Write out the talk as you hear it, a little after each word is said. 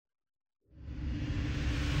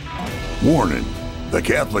Warning, the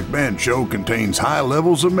Catholic Man Show contains high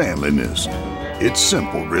levels of manliness. It's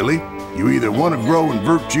simple, really. You either want to grow in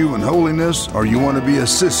virtue and holiness, or you want to be a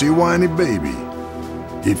sissy, whiny baby.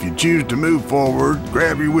 If you choose to move forward,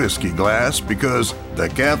 grab your whiskey glass, because the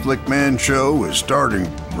Catholic Man Show is starting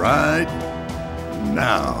right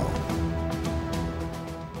now.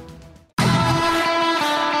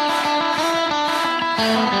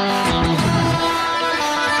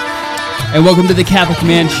 And welcome to the Catholic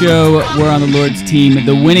Man Show. We're on the Lord's team,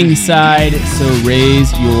 the winning side, so raise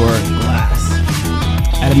your glass.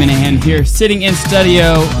 Adam Minahan here, sitting in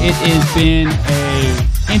studio. It has been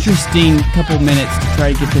an interesting couple minutes to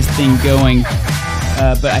try to get this thing going.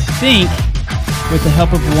 But I think with the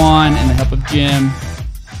help of Juan and the help of Jim,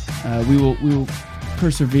 we will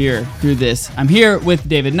persevere through this. I'm here with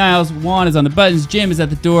David Niles. Juan is on the buttons. Jim is at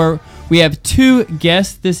the door. We have two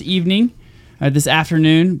guests this evening, this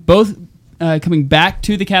afternoon, both coming back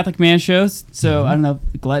to the Catholic Man shows. So I don't know,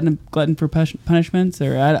 glutton for punishments,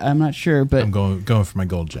 or I'm not sure, but I'm going for my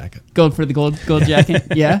gold jacket. Gold for the gold jacket.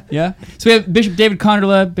 Yeah. So we have Bishop David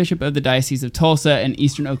Konderla, Bishop of the Diocese of Tulsa and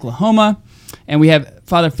Eastern Oklahoma, and we have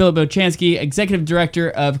Father Philip Bochansky, Executive Director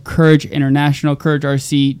of Courage International,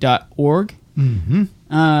 CourageRC.org.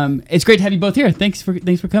 Mm-hmm. It's great to have you both here. Thanks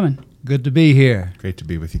for coming. Good to be here. Great to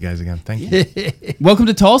be with you guys again. Thank you. Welcome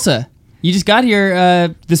to Tulsa. You just got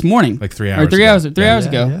here this morning, like 3 hours. Or 3 hours. 3 hours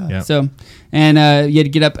ago. Yeah. So, and you had to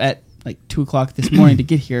get up at like 2 o'clock this morning to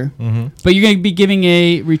get here. Mm-hmm. But you're going to be giving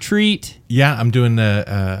a retreat. Yeah, I'm doing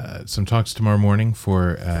some talks tomorrow morning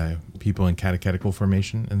for people in catechetical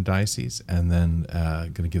formation in the diocese, and then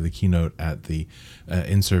going to give the keynote at the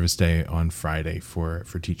in-service day on Friday for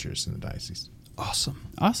teachers in the diocese.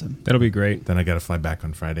 Awesome. That'll be great. Then I got to fly back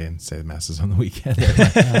on Friday and say the masses on the weekend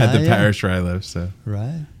at the parish where I live. So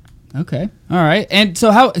right. Okay. All right. And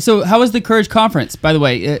so how was the Courage Conference, by the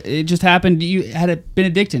way? It just happened. You had a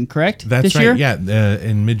Benedictine, correct? That's this right. year? Yeah,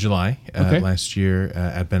 in mid-July Okay. last year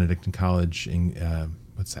at Benedictine College in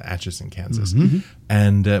Atchison, Kansas. Mm-hmm.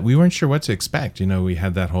 And we weren't sure what to expect. You know, we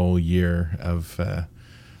had that whole year of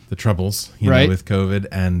the troubles, Right. with COVID,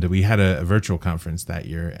 and we had a virtual conference that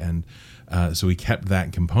year, and so we kept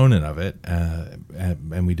that component of it,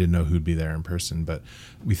 and we didn't know who'd be there in person. But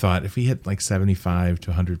we thought if we hit like 75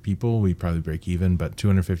 to 100 people, we'd probably break even. But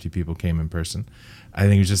 250 people came in person. I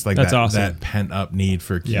think it was just like That's awesome. that pent-up need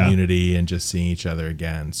for community and just seeing each other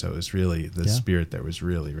again. So it was really, the spirit there was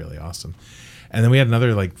really, really awesome. And then we had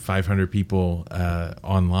another like 500 people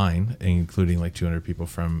online, including like 200 people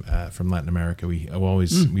from Latin America. We've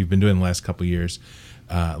been doing the last couple of years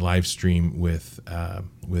live stream with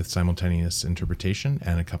simultaneous interpretation,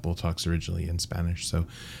 and a couple of talks originally in Spanish. So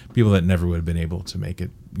people that never would have been able to make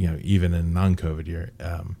it, even in non-COVID year,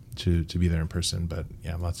 to be there in person. But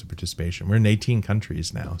yeah, lots of participation. We're in 18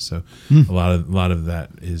 countries now, so a lot of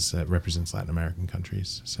that is represents Latin American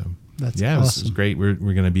countries. So That's awesome. It was great. We're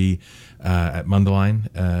going to be at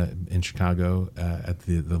Mundelein in Chicago at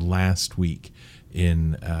the last week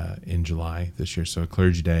in July this year. So a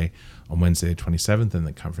clergy day on Wednesday the 27th, and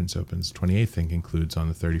the conference opens 28th and concludes on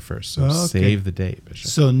the 31st. So save the date,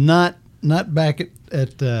 Bishop. So not back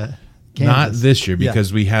at Kansas. Not this year,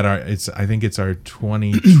 because we had I think it's our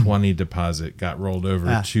 2020 deposit got rolled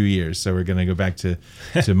over 2 years. So we're going to go back to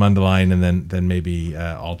Mundelein and then maybe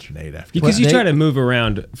alternate after. Because you try to move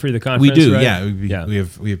around for the conference, we do, right? yeah.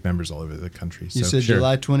 We have members all over the country. You So said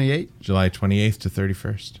July 28th? July 28th to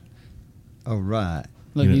 31st. Oh, right.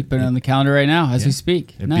 Look, you put it on the calendar right now as we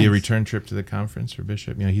speak. It'd be a return trip to the conference for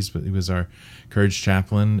Bishop. He was our Courage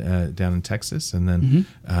chaplain down in Texas, and then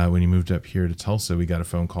when he moved up here to Tulsa, we got a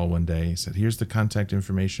phone call one day. He said, "Here's the contact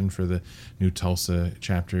information for the new Tulsa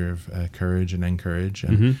chapter of Courage and Encourage."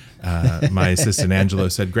 And my assistant Angelo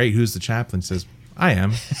said, "Great, who's the chaplain?" He says, "I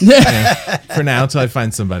am for now until I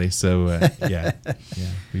find somebody." So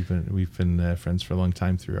we've been friends for a long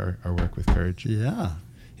time through our work with Courage. Yeah.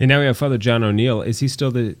 And now we have Father John O'Neill. Is he still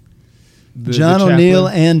the John chaplain? O'Neill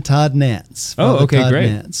and Todd Nance. Oh, okay, Todd great.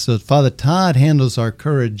 Nance. So Father Todd handles our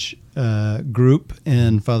Courage group,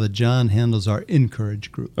 and Father John handles our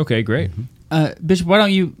Encourage group. Okay, great. Bishop, why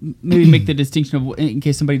don't you maybe make the distinction of, in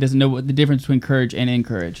case somebody doesn't know, what the difference between Courage and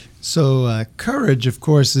Encourage? So Courage, of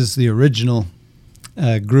course, is the original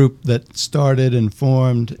group that started and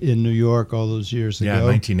formed in New York all those years ago. Yeah,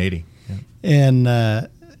 1980. Yeah. And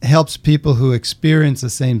helps people who experience a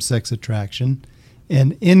same-sex attraction.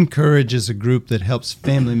 And Encourage is a group that helps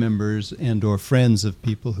family members and or friends of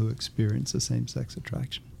people who experience a same-sex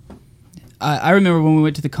attraction. I remember when we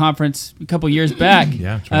went to the conference a couple years back.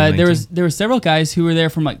 There were several guys who were there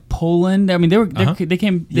from like Poland. I mean, they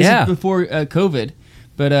came. This is before COVID,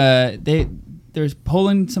 but there's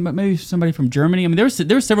Poland, maybe somebody from Germany. I mean, there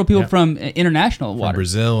were several people from international waters. From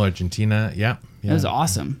Brazil, Argentina. Yeah. It was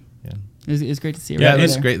awesome. Yeah. It was great to see. Yeah, it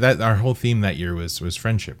was great. That our whole theme that year was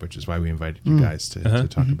friendship, which is why we invited you guys to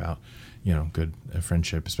talk about, good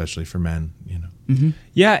friendship, especially for men.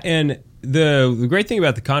 Yeah, and the great thing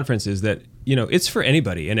about the conference is that it's for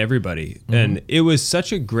anybody and everybody, and it was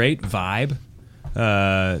such a great vibe,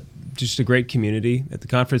 just a great community at the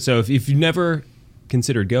conference. So if you've never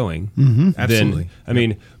considered going, Absolutely. then I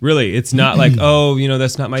mean, really, it's not like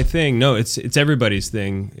that's not my thing. No, it's everybody's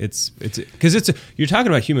thing. It's because you're talking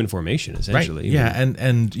about human formation essentially. Right. Yeah,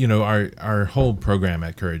 and our whole program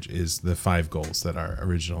at Courage is the 5 goals that our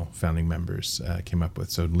original founding members came up with.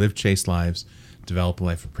 So live chaste lives, develop a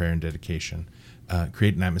life of prayer and dedication,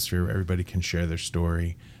 create an atmosphere where everybody can share their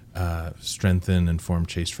story, strengthen and form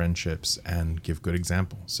chaste friendships, and give good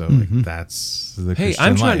example. So that's the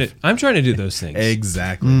Christian life. I'm trying to do those things.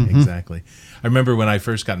 Exactly. I remember when I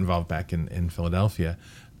first got involved back in Philadelphia,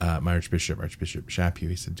 my Archbishop Chaput,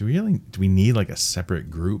 he said, do we need like a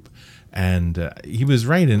separate group? And he was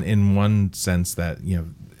right in one sense that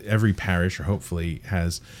every parish, or hopefully,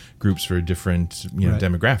 has groups for different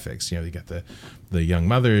demographics. You got the young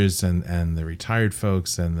mothers and the retired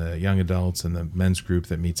folks and the young adults and the men's group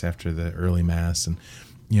that meets after the early mass, and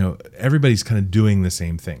everybody's kind of doing the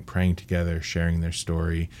same thing, praying together, sharing their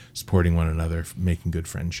story, supporting one another, making good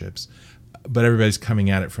friendships. But everybody's coming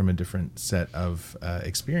at it from a different set of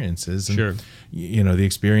experiences. And, sure. The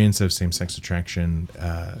experience of same-sex attraction,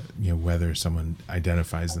 whether someone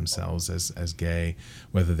identifies themselves as gay,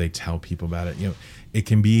 whether they tell people about it, it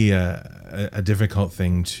can be a difficult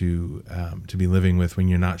thing to be living with when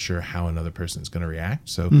you're not sure how another person is going to react.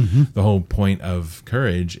 So the whole point of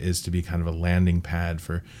Courage is to be kind of a landing pad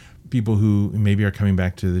for people who maybe are coming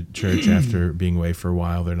back to the church after being away for a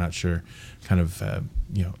while. They're not sure kind of,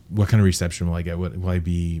 what kind of reception will I get? Will I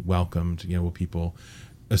be welcomed? Will people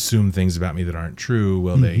assume things about me that aren't true?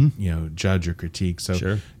 Will they, judge or critique? So,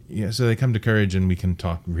 sure. So they come to Courage and we can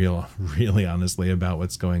talk really honestly about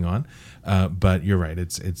what's going on. But you're right.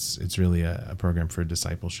 It's really a program for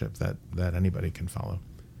discipleship that anybody can follow.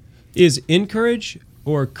 Is Encourage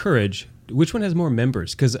or Courage, which one has more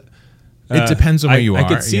members? Because it depends on where you are. I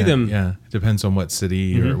could see them. Yeah, it depends on what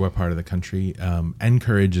city or what part of the country.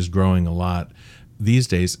 Encourage is growing a lot these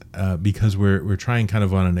days because we're trying kind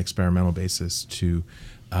of on an experimental basis to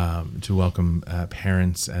welcome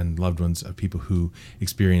parents and loved ones of people who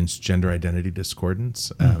experience gender identity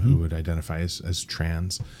discordance, who would identify as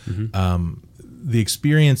trans. The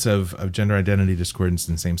experience of gender identity discordance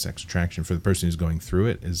and same-sex attraction for the person who's going through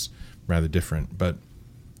it is rather different, but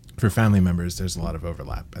for family members, there's a lot of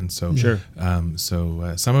overlap, and so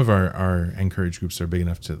some of our Encourage groups are big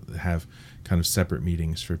enough to have kind of separate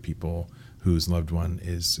meetings for people whose loved one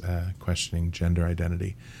is questioning gender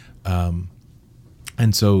identity,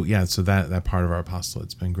 and so that part of our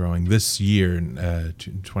apostolate's been growing. This year,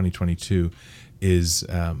 2022, is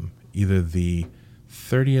either the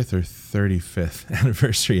 30th or 35th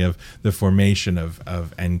anniversary of the formation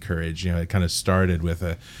of Encourage. It kind of started with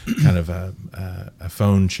a kind of a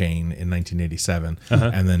phone chain in 1987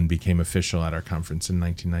 and then became official at our conference in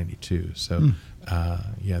 1992. So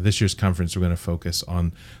this year's conference, we're going to focus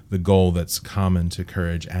on the goal that's common to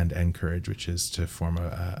Courage and Encourage, which is to form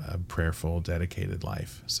a prayerful, dedicated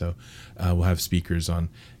life. So we'll have speakers on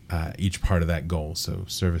each part of that goal. So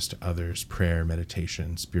service to others, prayer,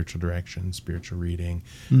 meditation, spiritual direction, spiritual reading,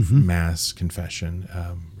 mass, confession.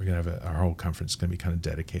 We're going to have our whole conference is going to be kind of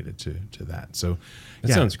dedicated to that. So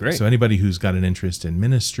that sounds great. So anybody who's got an interest in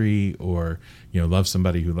ministry or, loves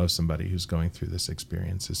somebody who loves somebody who's going through this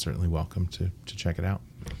experience is certainly welcome to check it out.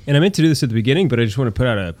 And I meant to do this at the beginning, but I just want to put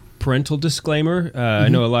out a parental disclaimer. I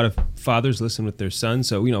know a lot of fathers listen with their sons.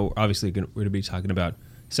 So, obviously we're going to be talking about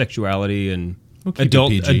sexuality and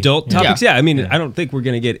adult topics. Yeah, I mean, I don't think we're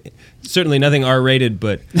going to get certainly nothing R-rated,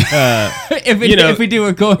 but if we do,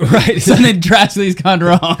 we're going right. Something drastically's gone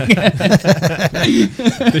wrong.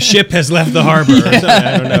 The ship has left the harbor. Or something.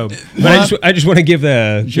 I don't know, but I just want to give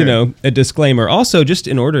a disclaimer. Also, just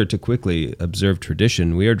in order to quickly observe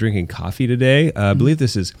tradition, we are drinking coffee today. I believe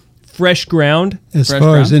this is Fresh Ground. As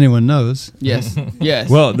far as anyone knows. Yes.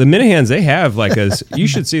 Well, the Minahans, they have you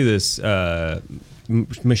should see this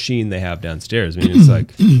machine they have downstairs. I mean, it's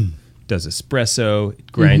like does espresso, it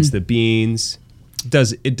grinds the beans,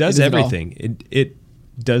 does everything. It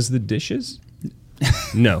does the dishes.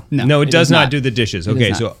 No, it does not do the dishes.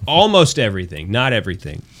 Okay, so almost everything, not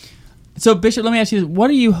everything. So Bishop, let me ask you this: what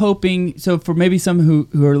are you hoping? So for maybe some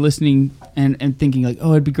who are listening and thinking like,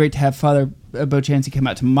 oh, it'd be great to have Father Bochansky come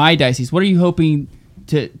out to my diocese. What are you hoping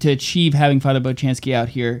to achieve having Father Bochansky out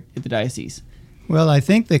here at the diocese? Well, I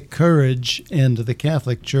think that Courage and the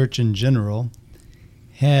Catholic Church in general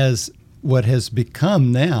has what has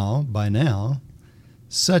become by now,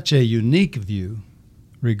 such a unique view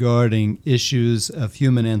regarding issues of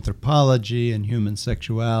human anthropology and human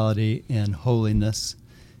sexuality and holiness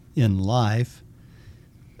in life,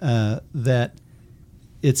 that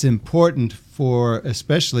it's important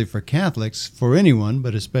especially for Catholics, for anyone,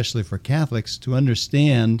 but especially for Catholics, to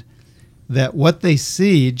understand that what they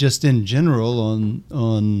see just in general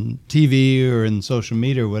on TV or in social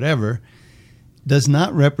media or whatever does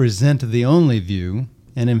not represent the only view.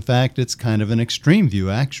 And in fact, it's kind of an extreme view,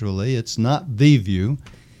 actually. It's not the view.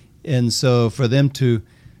 And so for them to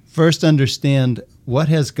first understand what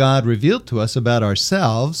has God revealed to us about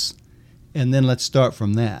ourselves, and then let's start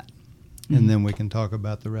from that. Mm-hmm. And then we can talk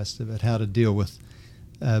about the rest of it, how to deal with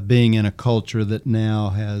being in a culture that now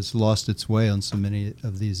has lost its way on so many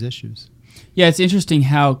of these issues. Yeah, it's interesting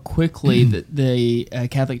how quickly the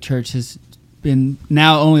Catholic Church has been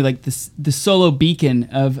now only like the solo beacon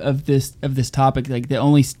of this topic. Like we're the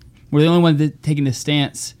only one taking the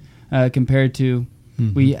stance compared to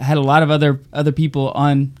we had a lot of other people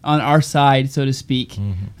on our side, so to speak,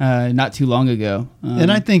 not too long ago.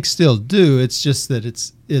 And I think still do. It's just that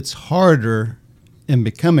it's harder and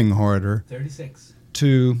becoming harder 36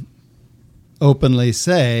 to openly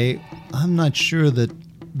say, I'm not sure that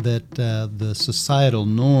the societal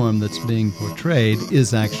norm that's being portrayed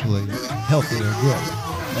is actually healthy or good.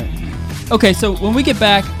 Okay, so when we get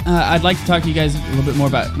back, I'd like to talk to you guys a little bit more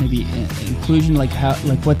about maybe inclusion, like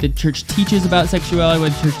what the church teaches about sexuality,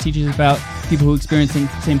 what the church teaches about people who experience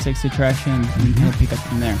same-sex attraction, and kind of pick up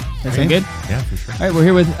from there. That sound good? Yeah, for sure. All right, we're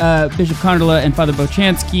here with Bishop Konderla and Father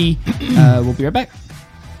Bochansky. We'll be right back.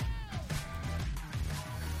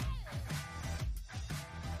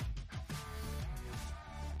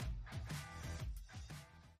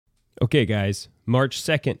 Okay, guys, March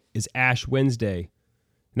 2nd is Ash Wednesday.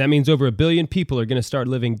 And that means over 1 billion people are going to start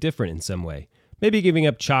living different in some way, maybe giving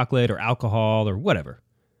up chocolate or alcohol or whatever.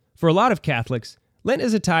 For a lot of Catholics, Lent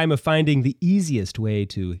is a time of finding the easiest way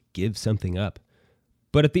to give something up.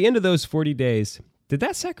 But at the end of those 40 days, did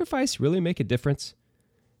that sacrifice really make a difference?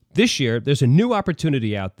 This year, there's a new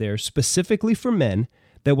opportunity out there specifically for men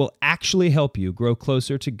that will actually help you grow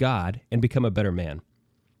closer to God and become a better man.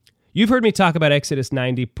 You've heard me talk about Exodus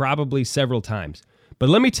 90 probably several times, but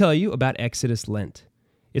let me tell you about Exodus Lent.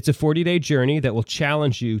 It's a 40-day journey that will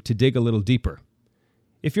challenge you to dig a little deeper.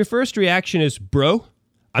 If your first reaction is, bro,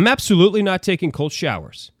 I'm absolutely not taking cold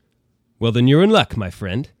showers, well, then you're in luck, my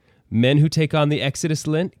friend. Men who take on the Exodus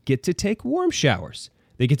Lent get to take warm showers.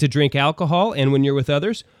 They get to drink alcohol, and when you're with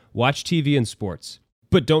others, watch TV and sports.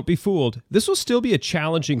 But don't be fooled. This will still be a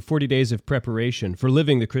challenging 40 days of preparation for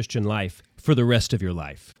living the Christian life for the rest of your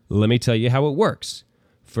life. Let me tell you how it works.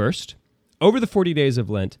 First, over the 40 days of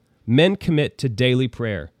Lent, men commit to daily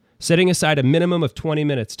prayer, setting aside a minimum of 20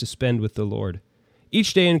 minutes to spend with the Lord.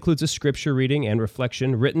 Each day includes a scripture reading and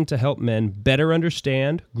reflection written to help men better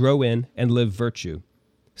understand, grow in, and live virtue.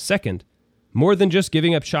 Second, more than just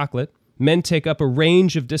giving up chocolate, men take up a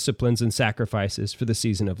range of disciplines and sacrifices for the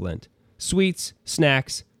season of Lent. Sweets,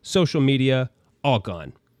 snacks, social media, all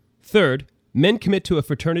gone. Third, men commit to a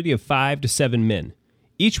fraternity of 5 to 7 men.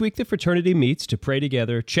 Each week the fraternity meets to pray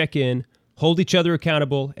together, check in, hold each other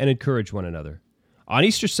accountable, and encourage one another. On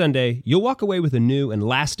Easter Sunday, you'll walk away with a new and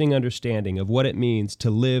lasting understanding of what it means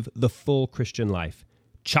to live the full Christian life.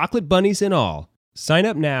 Chocolate bunnies and all. Sign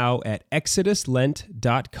up now at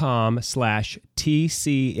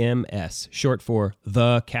exoduslent.com/TCMS, short for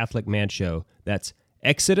The Catholic Man Show. That's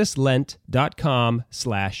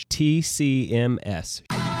exoduslent.com/TCMS.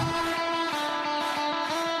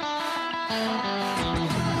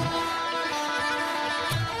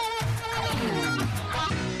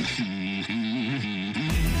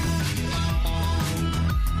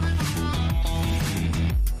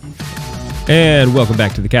 And welcome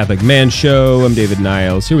back to the Catholic Man Show. I'm David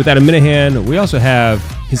Niles, here with Adam Minahan. We also have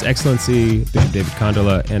His Excellency Bishop David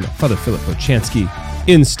Konderla and Father Philip Bochansky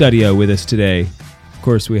in studio with us today. Of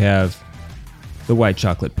course, we have the white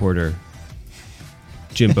chocolate porter,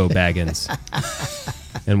 Jimbo Baggins,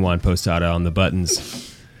 and Juan Posada on the buttons.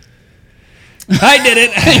 I did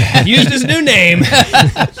it! Used his new name.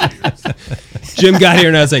 Jim got here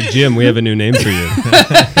and I was like, Jim, we have a new name for you.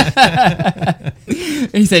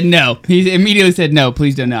 He said no. He immediately said no,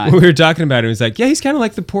 please do not. We were talking about it. He was like, yeah, he's kind of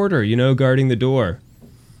like the porter, guarding the door.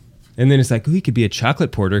 And then it's like, oh, he could be a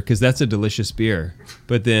chocolate porter because that's a delicious beer.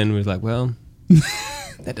 But then we was like, well,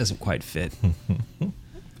 that doesn't quite fit.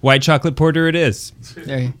 White chocolate porter it is.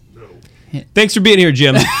 There. Thanks for being here,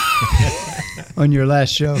 Jim. On your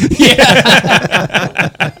last show.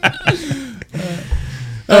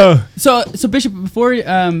 So Bishop,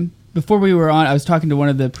 before we were on, I was talking to one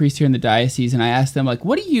of the priests here in the diocese, and I asked them, like,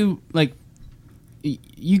 what do you like?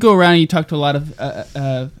 You go around and you talk to a lot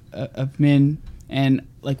of men, and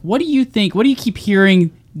like, what do you think? What do you keep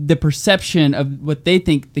hearing the perception of what they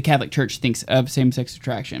think the Catholic Church thinks of same-sex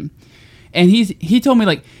attraction? And he told me,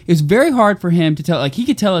 like, it was very hard for him to tell, like, he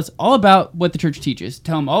could tell us all about what the church teaches,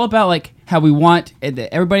 tell him all about, like, how we want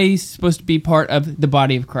that everybody's supposed to be part of the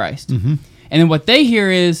body of Christ. Mm-hmm. And then what they hear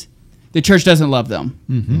is the church doesn't love them.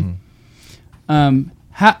 Mm-hmm.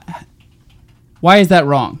 Why is that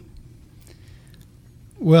wrong?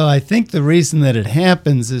 Well, I think the reason that it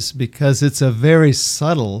happens is because it's a very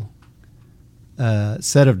subtle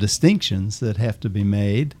set of distinctions that have to be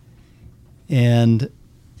made. And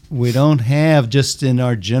we don't have, just in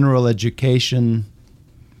our general education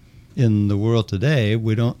in the world today,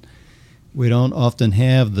 we don't often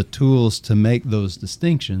have the tools to make those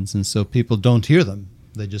distinctions, and so people don't hear them.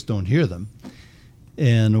 They just don't hear them.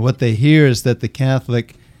 And what they hear is that the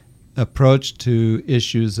Catholic approach to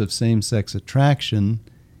issues of same-sex attraction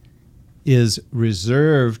is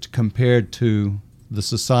reserved compared to the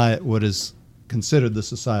society, what is considered the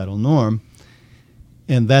societal norm,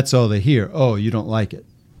 and that's all they hear. Oh, you don't like it,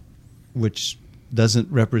 which doesn't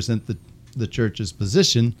represent the church's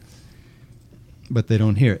position, but they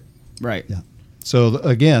don't hear it. Right. Yeah. So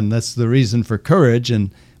again, that's the reason for Courage.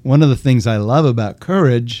 And one of the things I love about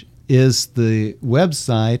Courage is the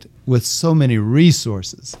website with so many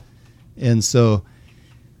resources. And so,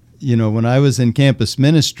 you know, when I was in campus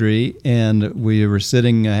ministry and we were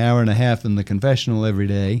sitting an hour and a half in the confessional every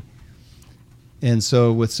day, and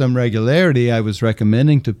so with some regularity, I was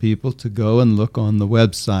recommending to people to go and look on the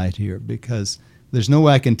website here, because there's no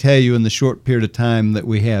way I can tell you in the short period of time that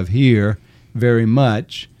we have here very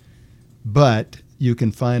much, but you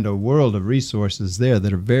can find a world of resources there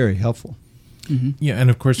that are very helpful. Mm-hmm. Yeah, and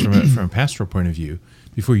of course, from a pastoral point of view,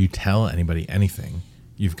 before you tell anybody anything,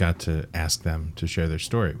 you've got to ask them to share their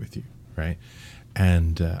story with you, right?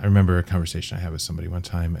 And I remember a conversation I had with somebody one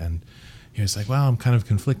time, and he was like, well, I'm kind of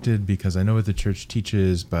conflicted because I know what the church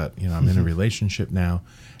teaches, but, you know, I'm in a relationship now.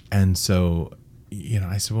 And so, you know,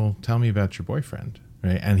 I said, well, tell me about your boyfriend,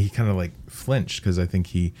 right? And he kind of like flinched because I think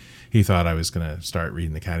he thought I was going to start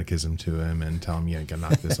reading the catechism to him and tell him, yeah, you got to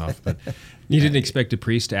knock this off. But you didn't expect a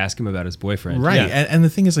priest to ask him about his boyfriend. Right. Yeah. And the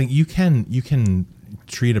thing is, like, you can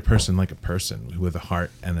treat a person like a person with a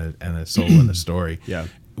heart and a soul and a story. Yeah.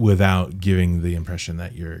 Without giving the impression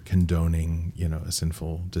that you're condoning, you know, a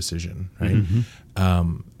sinful decision, right?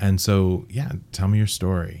 Mm-hmm. And so, yeah, tell me your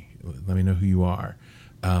story. Let me know who you are.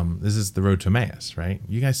 This is the road to Emmaus, right?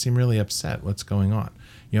 You guys seem really upset. What's going on?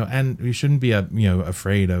 You know, and you shouldn't be,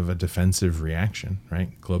 afraid of a defensive reaction, right?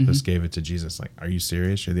 Clopas gave it to Jesus, like, are you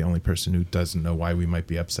serious? You're the only person who doesn't know why we might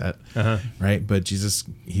be upset, right? But Jesus,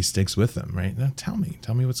 he sticks with them, right? Now, tell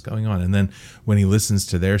me what's going on. And then when he listens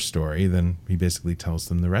to their story, then he basically tells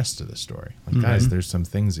them the rest of the story. Like, guys, there's some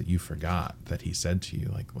things that you forgot that he said to you.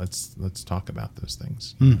 Like, let's talk about those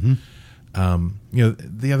things. Mm-hmm.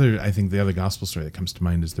 I think the other gospel story that comes to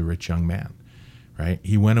mind is the rich young man. Right,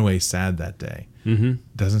 he went away sad that day. Mm-hmm.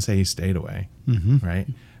 Doesn't say he stayed away. Mm-hmm. Right,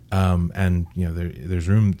 and you know there's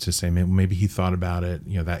room to say maybe he thought about it.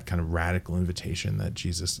 You know, that kind of radical invitation that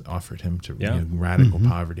Jesus offered him to radical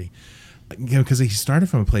poverty. You know, because he started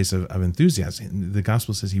from a place of enthusiasm. The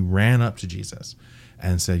gospel says he ran up to Jesus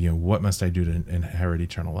and said, you know, what must I do to inherit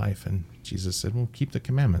eternal life? And Jesus said, well, keep the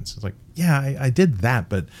commandments. It's like, yeah, I did that,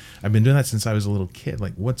 but I've been doing that since I was a little kid.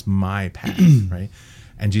 Like, what's my path, right?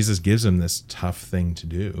 And Jesus gives him this tough thing to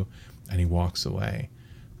do, and he walks away.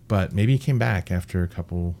 But maybe he came back after a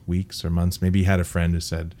couple weeks or months. Maybe he had a friend who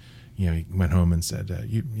said, you know, he went home and said,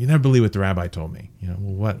 you never believe what the rabbi told me. You know,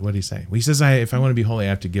 well, what did he say? Well, he says, if I want to be holy, I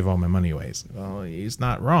have to give all my money away. So, well, he's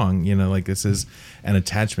not wrong. You know, like, this is an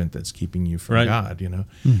attachment that's keeping you from God, you know.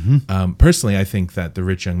 Mm-hmm. Personally, I think that the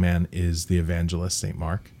rich young man is the evangelist, St.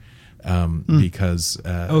 Mark. Because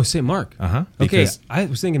St. Mark. Okay, I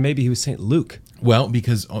was thinking maybe he was St. Luke. Well,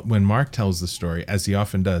 because when Mark tells the story, as he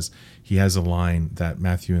often does, he has a line that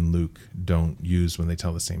Matthew and Luke don't use when they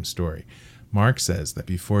tell the same story. Mark says that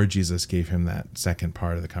before Jesus gave him that second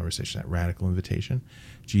part of the conversation, that radical invitation,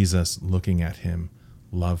 Jesus, looking at him,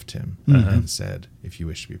 loved him and said, if you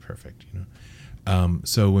wish to be perfect, you know.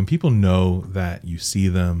 So when people know that you see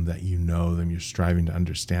them, that you know them, you're striving to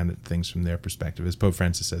understand things from their perspective, as Pope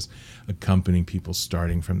Francis says, accompanying people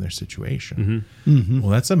starting from their situation. Mm-hmm. Mm-hmm.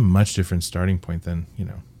 Well, that's a much different starting point than, you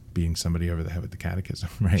know, beating somebody over the head with the catechism,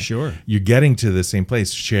 right? Sure. You're getting to the same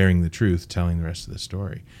place, sharing the truth, telling the rest of the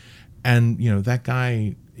story. And that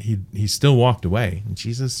guy, he still walked away. And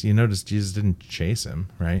Jesus, you notice Jesus didn't chase him,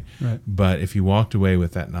 right? Right. But if he walked away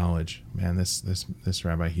with that knowledge, man, this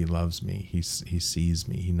rabbi, he loves me, he sees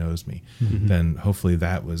me, he knows me, then hopefully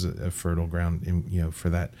that was a fertile ground, for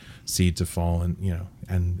that seed to fall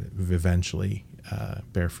and eventually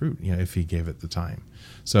bear fruit, if he gave it the time.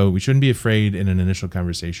 So we shouldn't be afraid in an initial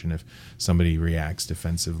conversation if somebody reacts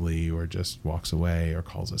defensively or just walks away or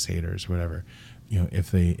calls us haters, whatever.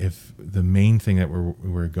 If the main thing that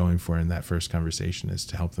we're going for in that first conversation is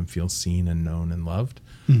to help them feel seen and known and loved,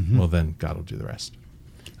 well, then God will do the rest.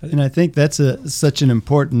 And I think that's such an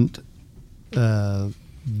important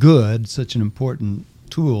such an important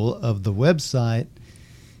tool of the website,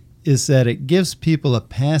 is that it gives people a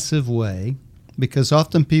passive way, because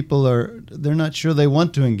often people they're not sure they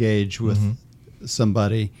want to engage with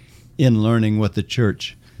somebody in learning what the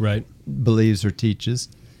church believes or teaches.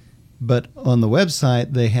 But on the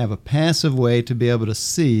website, they have a passive way to be able to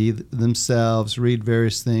see themselves, read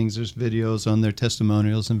various things. There's videos on their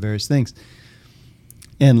testimonials and various things,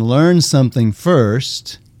 and learn something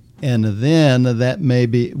first, and then that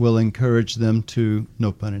maybe will encourage them to,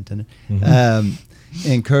 no pun intended,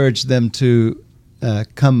 encourage them to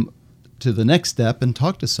come to the next step and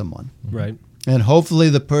talk to someone. Right. And hopefully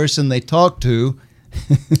the person they talk to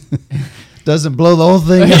doesn't blow the whole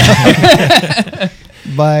thing up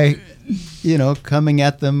by coming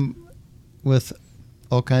at them with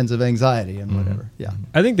all kinds of anxiety and whatever. Yeah.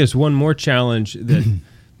 I think there's one more challenge that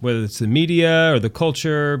whether it's the media or the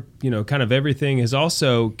culture, kind of everything has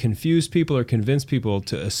also confused people or convinced people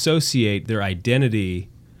to associate their identity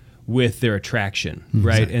with their attraction,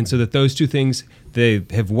 right? Exactly. And so that those two things, they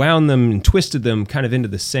have wound them and twisted them kind of into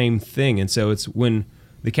the same thing. And so it's when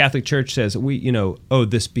the Catholic Church says,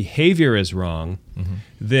 this behavior is wrong,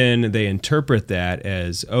 then they interpret that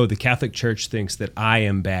as, the Catholic Church thinks that I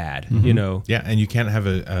am bad, Yeah, and you can't have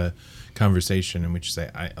a conversation in which you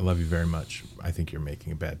say, I love you very much. I think you're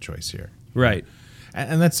making a bad choice here. Right.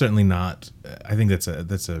 And that's certainly not, I think that's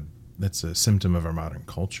a symptom of our modern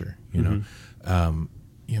culture,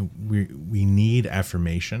 we need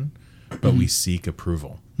affirmation, but we seek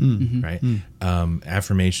approval. Right?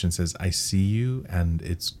 Affirmation says, I see you and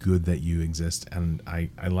it's good that you exist and I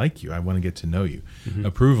like you. I want to get to know you.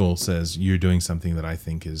 Approval says you're doing something that I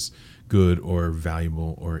think is good or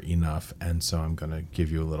valuable or enough, and so I'm going to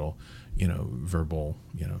give you a little, verbal,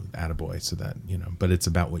 attaboy, so that, but it's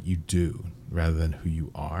about what you do rather than who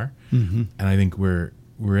you are. And I think we're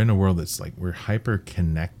in a world that's like, we're hyper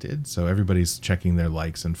connected. So everybody's checking their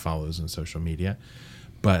likes and follows on social media.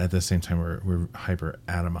 But at the same time, we're hyper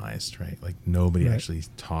atomized, right? Like nobody actually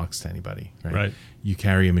talks to anybody, right? Right. You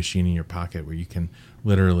carry a machine in your pocket where you can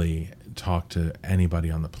literally talk to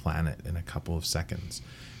anybody on the planet in a couple of seconds.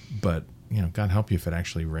 But God help you if it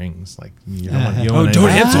actually rings. Like you don't want don't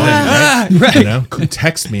answer it, right? Right.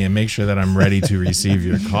 Text me and make sure that I'm ready to receive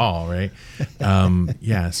your call, right?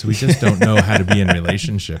 So we just don't know how to be in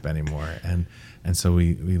relationship anymore, and so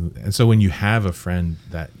so when you have a friend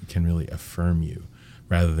that can really affirm you,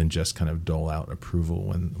 rather than just kind of dole out approval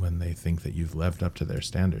when they think that you've lived up to their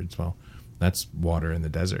standards, well, that's water in the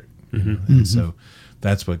desert. And so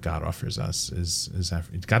that's what God offers us is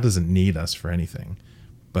God doesn't need us for anything,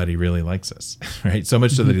 but he really likes us, right? So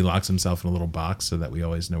much so that he locks himself in a little box so that we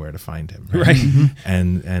always know where to find him, right?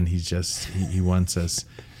 And he wants us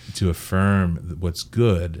to affirm what's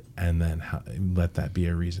good, and then let that be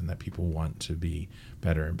a reason that people want to be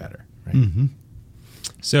better and better, right?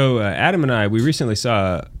 So Adam and I, we recently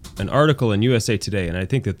saw an article in USA Today, and I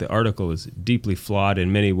think that the article was deeply flawed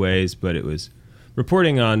in many ways, but it was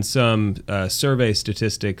reporting on some survey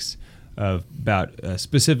statistics about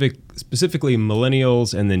specifically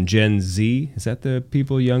millennials and then Gen Z. Is that the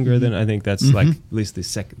people younger than? I think that's like at least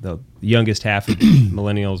the youngest half of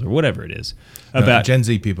millennials or whatever it is. About Gen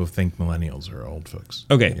Z people think millennials are old folks.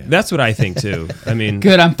 Okay, that's what I think too. I mean,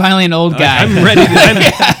 good. I'm finally an old guy. I'm ready.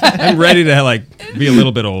 I'm ready to like be a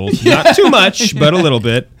little bit old, not too much, but a little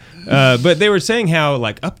bit. But they were saying how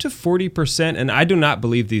like up to 40%, and I do not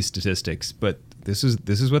believe these statistics, but this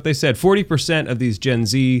is what they said. 40% of these Gen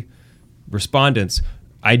Z respondents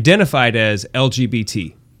identified as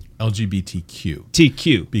LGBTQ.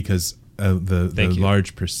 TQ. Because the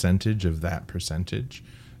large percentage of that percentage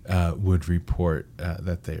would report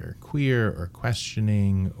that they are queer or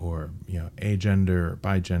questioning or agender or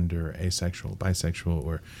bigender or asexual, bisexual,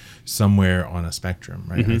 or somewhere on a spectrum,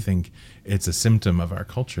 right? I think it's a symptom of our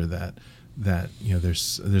culture that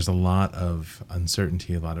there's a lot of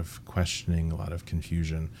uncertainty, a lot of questioning, a lot of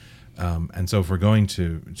confusion, and so if we're going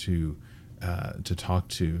to to talk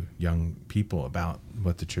to young people about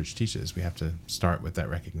what the church teaches. We have to start with that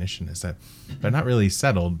recognition, is that they're not really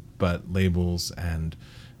settled, but labels and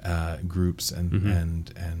groups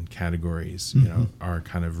and categories, are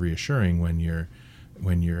kind of reassuring when you're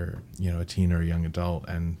a teen or a young adult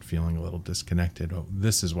and feeling a little disconnected. Oh,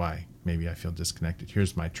 this is why maybe I feel disconnected.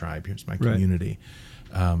 Here's my tribe. Here's my community.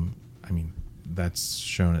 That's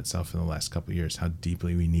shown itself in the last couple of years, how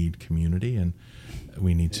deeply we need community, and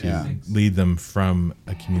we need to lead them from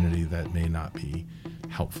a community that may not be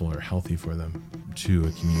helpful or healthy for them to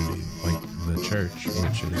a community like the church,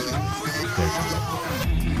 which is there to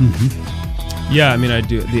love them. Yeah, I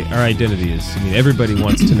do. Our identity is, everybody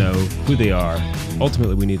wants to know who they are.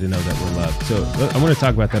 Ultimately, we need to know that we're loved. So I want to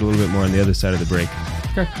talk about that a little bit more on the other side of the break.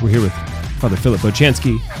 Okay. We're here with Father Philip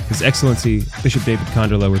Bochansky, His Excellency Bishop David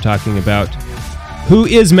Konderla. We're talking about who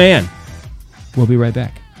is man. We'll be right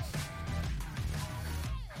back.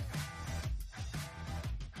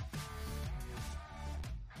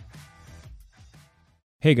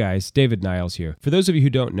 Hey guys, David Niles here. For those of you who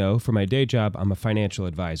don't know, for my day job, I'm a financial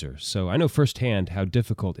advisor, so I know firsthand how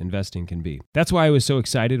difficult investing can be. That's why I was so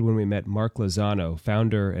excited when we met Mark Lozano,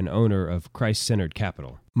 founder and owner of Christ-Centered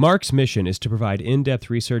Capital. Mark's mission is to provide in-depth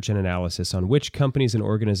research and analysis on which companies and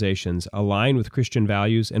organizations align with Christian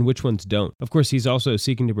values and which ones don't. Of course, he's also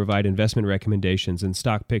seeking to provide investment recommendations and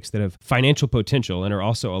stock picks that have financial potential and are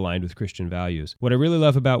also aligned with Christian values. What I really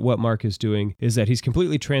love about what Mark is doing is that he's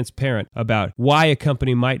completely transparent about why a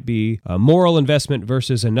company might be a moral investment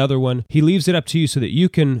versus another one. He leaves it up to you so that you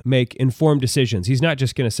can make informed decisions. He's not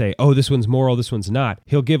just going to say, oh, this one's moral, this one's not.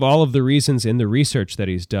 He'll give all of the reasons in the research that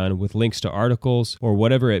he's done with links to articles or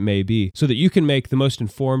whatever it may be, so that you can make the most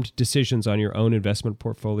informed decisions on your own investment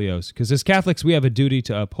portfolios. Because as Catholics, we have a duty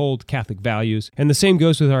to uphold Catholic values, and the same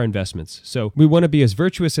goes with our investments. So we want to be as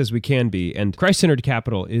virtuous as we can be, and Christ-Centered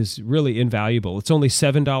Capital is really invaluable. It's only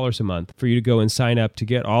 $7 a month for you to go and sign up to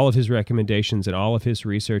get all of his recommendations and all of his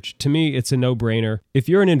research. To me, it's a no-brainer. If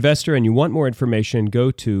you're an investor and you want more information,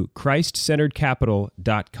 go to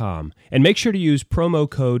ChristCenteredCapital.com and make sure to use promo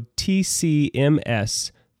code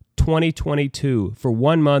TCMS 2022 for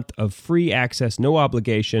 1 month of free access, no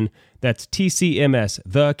obligation. That's TCMS,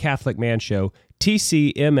 The Catholic Man Show,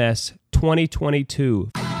 TCMS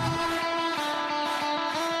 2022.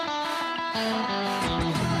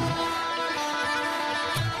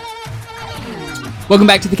 Welcome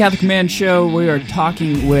back to the Catholic Man Show. We are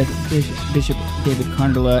talking with Bishop David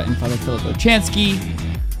Konderla and Father Philip Bochansky,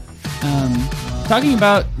 talking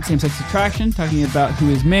about same-sex attraction, talking about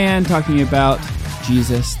who is man, talking about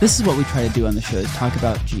Jesus. This is what we try to do on the show, is talk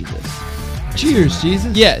about Jesus. Cheers,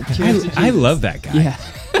 Jesus. Yeah, cheers to Jesus. I love that guy.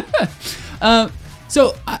 Yeah.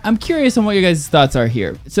 So I'm curious on what your guys' thoughts are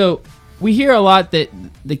here. So we hear a lot that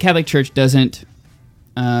the Catholic Church doesn't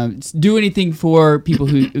do anything for people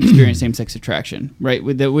who experience same-sex attraction, right?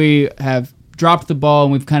 That we have dropped the ball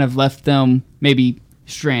and we've kind of left them maybe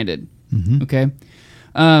stranded. Mm-hmm. Okay.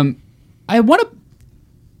 I want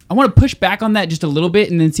to push back on that just a little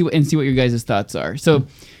bit and then see what your guys' thoughts are. So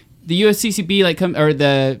the USCCB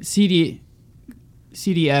the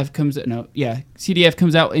CDF comes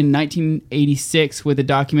out in 1986 with a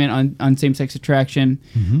document on same-sex attraction.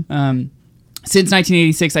 Mm-hmm. Since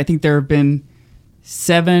 1986, I think there have been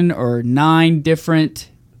 7 or 9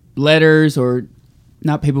 different letters, or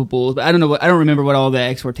not papal bulls, but I don't remember what all the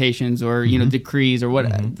exhortations or decrees or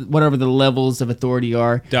whatever the levels of authority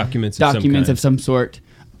are. Documents of some sort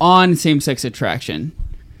on same-sex attraction.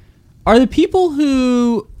 Are the people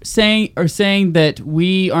who are saying that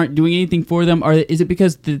we aren't doing anything for them, is it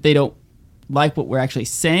because they don't like what we're actually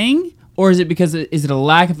saying, or is it a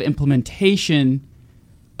lack of implementation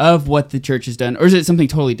of what the church has done, or is it something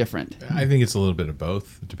totally different? I think it's a little bit of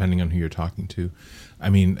both, depending on who you're talking to.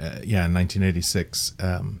 In 1986,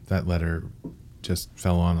 that letter just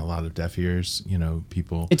fell on a lot of deaf ears.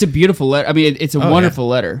 People. It's a beautiful letter. It's a wonderful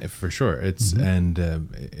letter for sure. It's and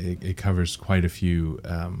it covers quite a few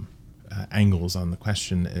angles on the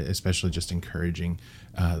question, especially just encouraging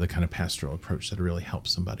the kind of pastoral approach that really helps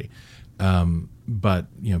somebody. But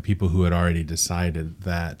people who had already decided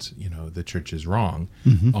that the church is wrong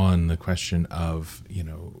on the question of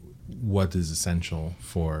what is essential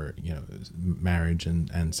for marriage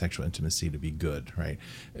and sexual intimacy to be good, right?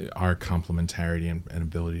 Our complementarity and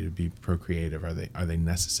ability to be procreative, are they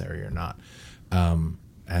necessary or not?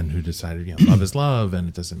 And who decided love is love and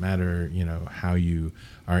it doesn't matter how you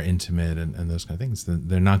are intimate and those kind of things.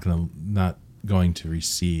 They're not going to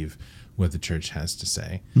receive what the church has to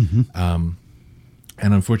say. And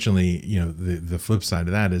unfortunately, the flip side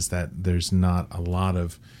of that is that there's not a lot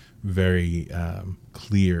of very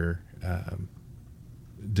clear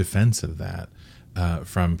defense of that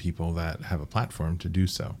from people that have a platform to do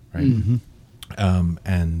so, right?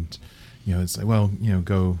 And it's like, well,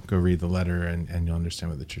 go read the letter and you'll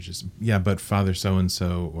understand what the church is. Yeah, but Father so and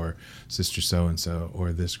so or Sister so and so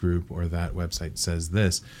or this group or that website says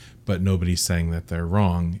this, but nobody's saying that they're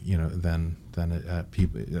wrong. Then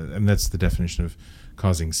people, and that's the definition of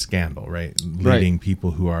causing scandal, right? Leading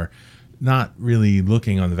people who are not really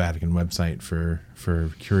looking on the Vatican website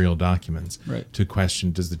for curial documents to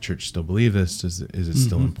question: does the church still believe this? Is it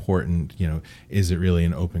still important? Is it really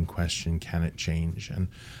an open question? Can it change? And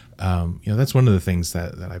that's one of the things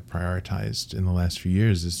that I've prioritized in the last few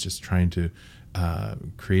years, is just trying to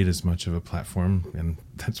create as much of a platform, and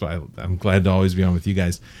that's why I'm glad to always be on with you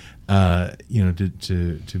guys. To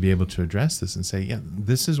be able to address this and say, yeah,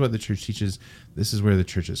 this is what the church teaches. This is where the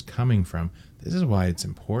church is coming from. This is why it's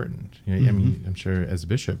important. I mean, I'm sure as a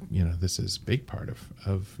bishop, this is a big part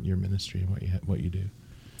of your ministry and what you do.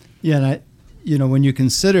 Yeah, and when you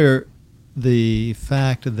consider the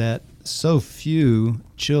fact that so few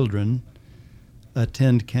children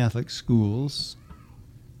attend Catholic schools,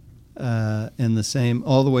 and the same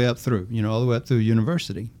all the way up through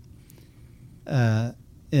university.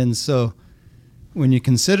 And so when you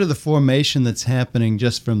consider the formation that's happening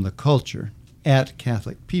just from the culture at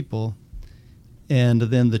Catholic people, and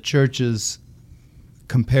then the church's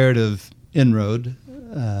comparative inroad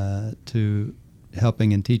to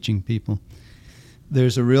helping and teaching people,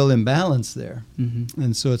 there's a real imbalance there.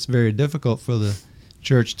 And so it's very difficult for the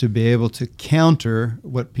church to be able to counter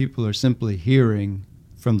what people are simply hearing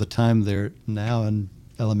from the time they're now in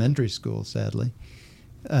elementary school, sadly.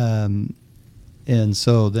 And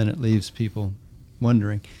so then it leaves people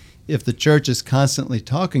wondering. If the church is constantly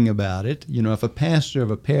talking about it, if a pastor of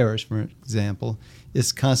a parish, for example,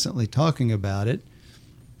 is constantly talking about it,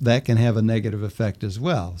 that can have a negative effect as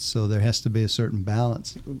well. So there has to be a certain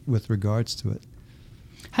balance with regards to it.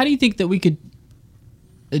 How do you think that we could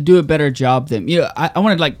do a better job then? I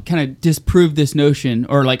want to kind of disprove this notion,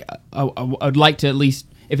 or I'd like to, at least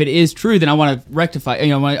if it is true, then I want to rectify.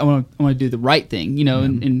 I want to do the right thing.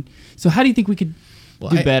 And so how do you think we could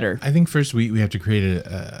do better? I think first we have to create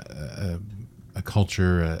a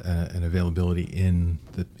culture, an availability in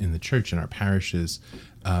the church, in our parishes,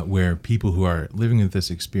 where people who are living with this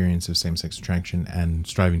experience of same-sex attraction and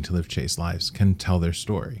striving to live chaste lives can tell their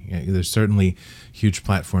story. There's certainly a huge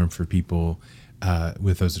platform for people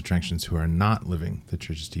with those attractions who are not living the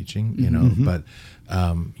church's teaching, but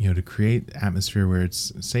to create atmosphere where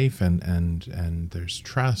it's safe and there's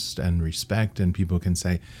trust and respect, and people can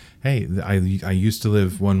say, hey, I used to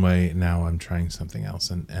live one way, now I'm trying something else,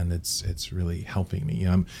 and it's really helping me.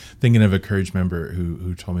 I'm thinking of a Courage member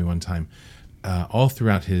who told me one time, all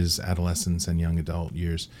throughout his adolescence and young adult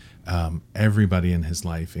years, everybody in his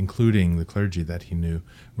life, including the clergy that he knew,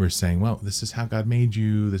 were saying, well, this is how God made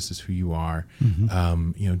you, this is who you are.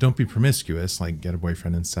 Don't be promiscuous, get a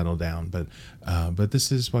boyfriend and settle down, but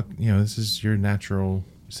this is what, this is your natural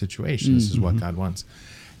situation, this is what God wants.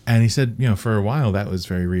 And he said, for a while that was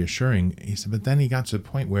very reassuring. He said, but then he got to a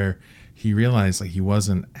point where he realized he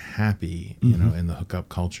wasn't happy, in the hookup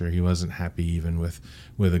culture. He wasn't happy even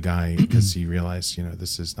with a guy, because he realized,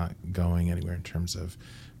 this is not going anywhere in terms of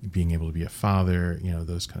being able to be a father,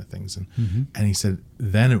 those kind of things. And he said,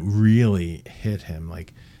 then it really hit him,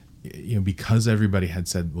 because everybody had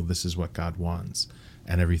said, well, this is what God wants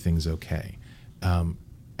and everything's okay. And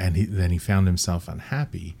then he found himself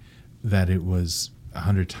unhappy, that it was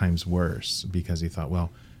 100 times worse, because he thought,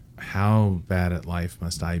 well, how bad at life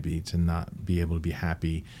must I be to not be able to be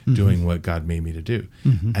happy doing what God made me to do?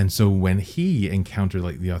 And so when he encountered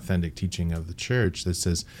the authentic teaching of the church that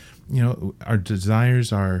says, our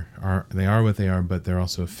desires are what they are, but they're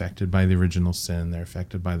also affected by the original sin. They're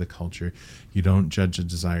affected by the culture. You don't judge a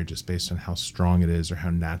desire just based on how strong it is or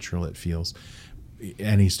how natural it feels.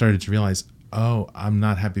 And he started to realize, oh, I'm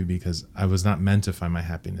not happy because I was not meant to find my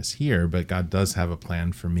happiness here, but God does have a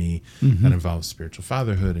plan for me that involves spiritual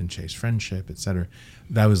fatherhood and chaste friendship, etc.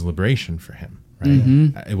 That was liberation for him,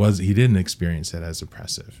 right? He didn't experience it as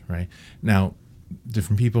oppressive, right? Now,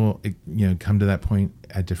 different people, come to that point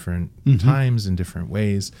at different times in different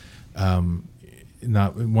ways.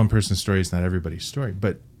 Not one person's story is not everybody's story,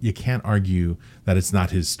 but you can't argue that it's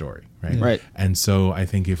not his story, right? Right. And so I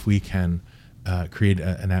think if we can create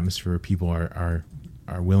an atmosphere where people are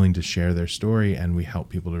willing to share their story, and we help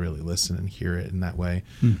people to really listen and hear it in that way,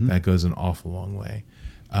 that goes an awful long way.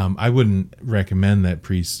 I wouldn't recommend that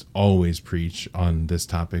priests always preach on this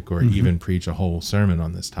topic, or even preach a whole sermon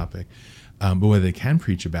on this topic. But what they can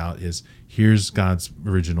preach about is, here's God's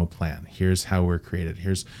original plan. Here's how we're created.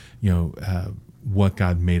 Here's, what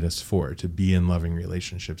God made us for, to be in loving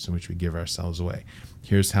relationships in which we give ourselves away.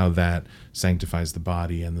 Here's how that sanctifies the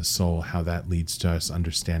body and the soul, how that leads to us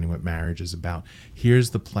understanding what marriage is about. Here's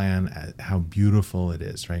the plan, how beautiful it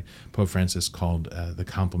is, right? Pope Francis called the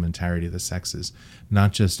complementarity of the sexes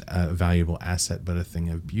not just a valuable asset, but a thing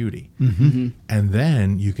of beauty. Mm-hmm. And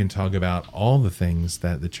then you can talk about all the things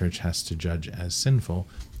that the church has to judge as sinful: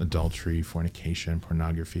 adultery, fornication,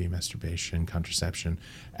 pornography, masturbation, contraception,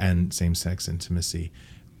 and same-sex intimacy.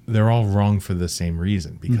 They're all wrong for the same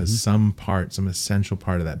reason, because some essential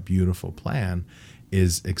part of that beautiful plan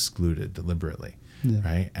is excluded deliberately,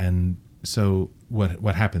 right? And so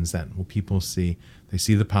what happens then? Well, people see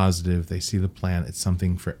the positive, they see the plan. It's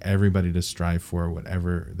something for everybody to strive for,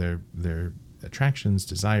 whatever their attractions,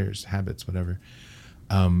 desires, habits, whatever.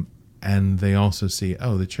 And they also see,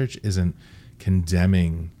 the church isn't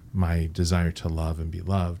condemning my desire to love and be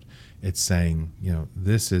loved. It's saying,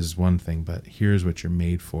 this is one thing, but here's what you're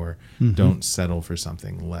made for. Don't settle for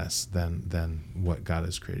something less than what God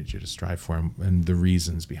has created you to strive for, and the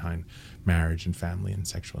reasons behind marriage and family and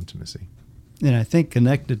sexual intimacy. And I think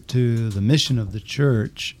connected to the mission of the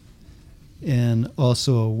church, and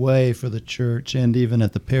also a way for the church and even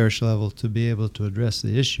at the parish level to be able to address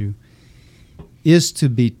the issue, is to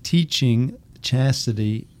be teaching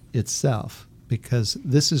chastity itself. Because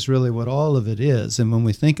this is really what all of it is. And when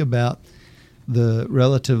we think about the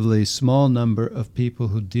relatively small number of people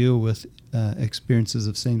who deal with experiences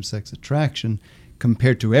of same-sex attraction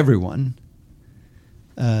compared to everyone,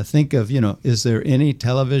 think of, is there any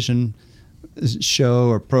television show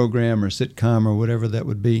or program or sitcom or whatever that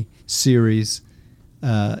would be, series,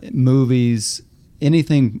 movies,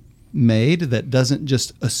 anything made that doesn't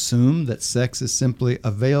just assume that sex is simply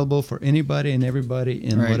available for anybody and everybody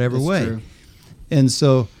in whatever way? True. And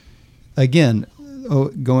so, again,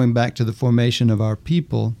 going back to the formation of our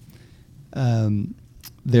people,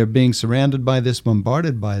 they're being surrounded by this,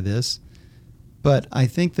 bombarded by this. But I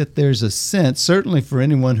think that there's a sense, certainly for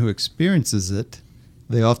anyone who experiences it,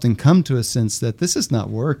 they often come to a sense that this is not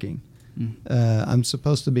working. I'm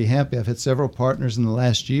supposed to be happy. I've had several partners in the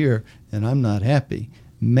last year, and I'm not happy.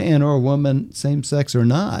 Man or woman, same sex or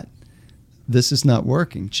not, this is not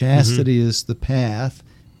working. Chastity is the path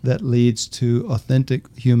that leads to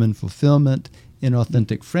authentic human fulfillment in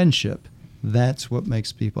authentic friendship. That's what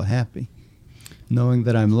makes people happy. Knowing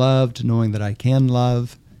that I'm loved, knowing that I can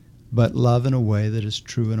love, but love in a way that is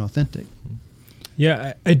true and authentic.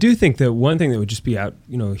 Yeah, I do think that one thing that would just be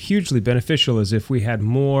hugely beneficial is if we had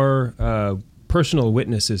more personal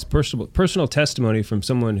witnesses, personal testimony from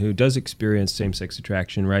someone who does experience same-sex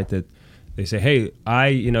attraction, right? That they say, hey,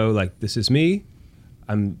 this is me.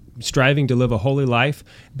 I'm striving to live a holy life,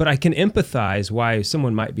 but I can empathize why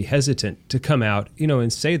someone might be hesitant to come out,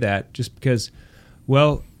 and say that, just because,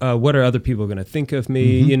 what are other people going to think of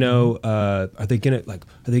me? Are they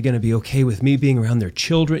going to be okay with me being around their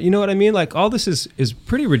children? You know what I mean? Like, all this is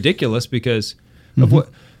pretty ridiculous because of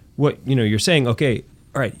what you're saying. Okay,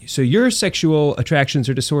 all right, so your sexual attractions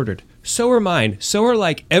are disordered. So are mine. So are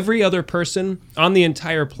like every other person on the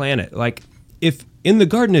entire planet. Like, if in the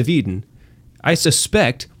Garden of Eden, I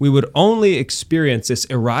suspect we would only experience this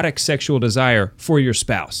erotic sexual desire for your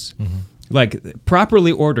spouse. Like,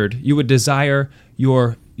 properly ordered, you would desire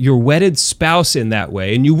your wedded spouse in that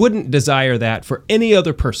way, and you wouldn't desire that for any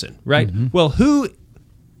other person, right? Well, who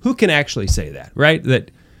can actually say that,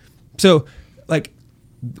 right? So,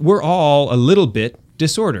 we're all a little bit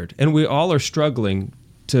disordered, and we all are struggling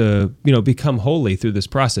to, become holy through this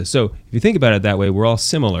process. So, if you think about it that way, we're all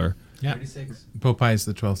similar. Yeah. Pope Pius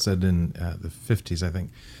XII said in the 50s, I think,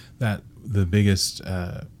 that the biggest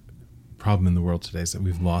problem in the world today is that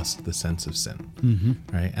we've lost the sense of sin,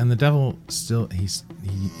 right? And the devil still, he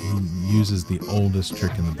uses the oldest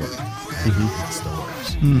trick in the book. It still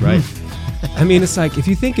works. Right. I mean, it's like, if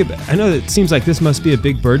you think about, I know that it seems like this must be a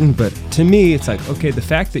big burden, but to me, it's like, okay, the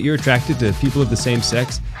fact that you're attracted to people of the same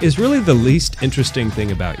sex is really the least interesting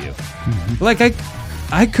thing about you. Like,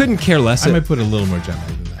 I couldn't care less. I might put it a little more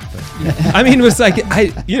gently than that. I mean, it was like,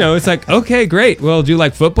 it's like, okay, great. Well, do you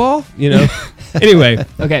like football? Anyway,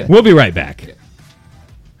 okay, we'll be right back.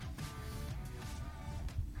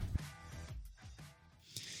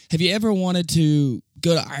 Have you ever wanted to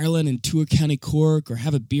go to Ireland and tour County Cork, or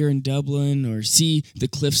have a beer in Dublin, or see the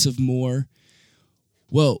cliffs of Moher?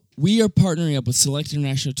 Well, we are partnering up with Select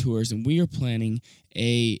International Tours, and we are planning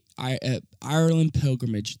a Ireland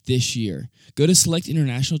pilgrimage this year. Go to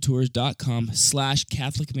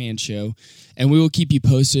selectinternationaltours.com/CatholicManShow, and we will keep you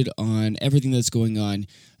posted on everything that's going on.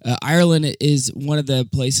 Ireland is one of the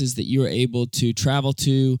places that you are able to travel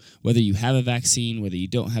to, whether you have a vaccine, whether you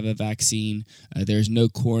don't have a vaccine. There's no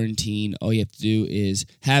quarantine. All you have to do is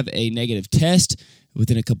have a negative test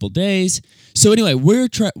within a couple days. So anyway, we're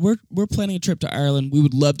planning a trip to Ireland. We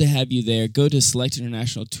would love to have you there. Go to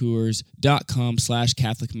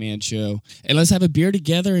selectinternationaltours.com/CatholicManShow, and let's have a beer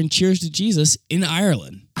together and cheers to Jesus in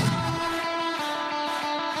Ireland.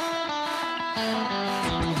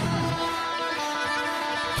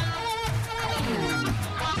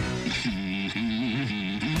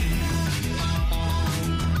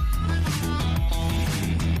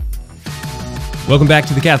 Welcome back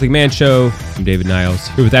to the Catholic Man Show. I'm David Niles,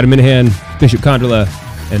 here with Adam Minahan, Bishop Kondrla,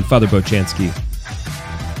 and Father Bochansky.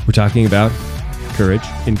 We're talking about courage,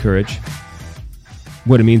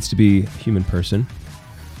 what it means to be a human person.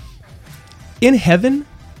 In heaven,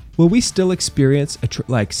 will we still experience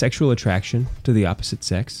sexual attraction to the opposite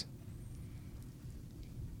sex?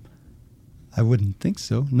 I wouldn't think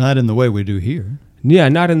so. Not in the way we do here. Yeah,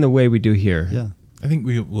 not in the way we do here. Yeah. I think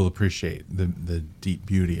we will appreciate the deep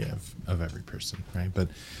beauty of every person, right? But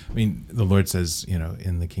I mean, the Lord says,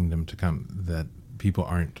 in the kingdom to come, that people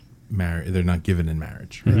aren't married; they're not given in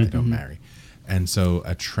marriage, right? They don't marry, and so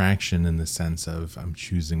attraction, in the sense of I'm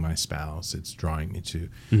choosing my spouse, it's drawing me to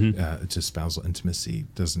spousal intimacy,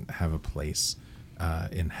 doesn't have a place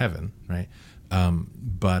in heaven, right?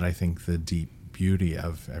 But I think the deep beauty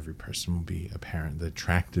of every person will be apparent, the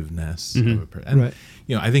attractiveness of a person. And,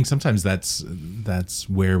 I think sometimes that's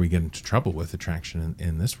where we get into trouble with attraction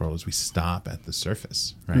in this world, is we stop at the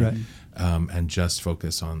surface, right? And just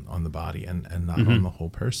focus on the body and not on the whole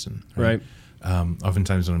person, right?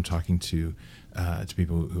 Oftentimes when I'm talking to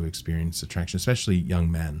people who experience attraction, especially young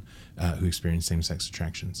men who experience same-sex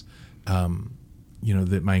attractions,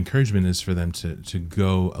 that my encouragement is for them to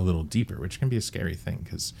go a little deeper, which can be a scary thing,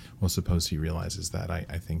 because, well, suppose he realizes that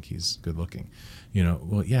I think he's good looking,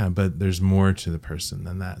 well, yeah, but there's more to the person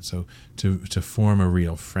than that. So to form a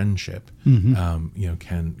real friendship,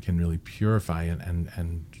 can really purify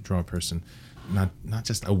and draw a person not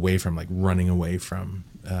just away from, like, running away from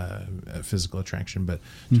physical attraction, but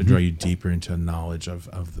to draw you deeper into a knowledge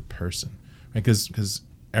of the person, right? Because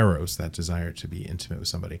eros, that desire to be intimate with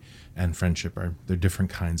somebody, and friendship they're different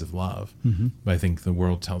kinds of love. But I think the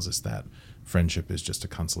world tells us that friendship is just a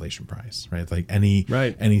consolation prize, right? Like any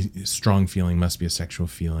strong feeling must be a sexual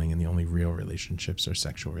feeling, and the only real relationships are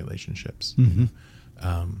sexual relationships.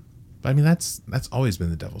 But I mean, that's always been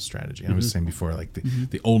the devil's strategy. I was saying before, like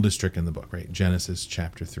the oldest trick in the book, right? Genesis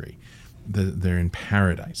chapter 3. They're in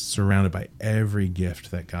paradise, surrounded by every gift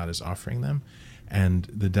that God is offering them. And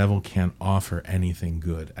the devil can't offer anything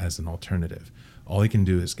good as an alternative. All he can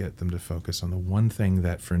do is get them to focus on the one thing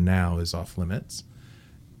that for now is off limits.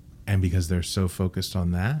 And because they're so focused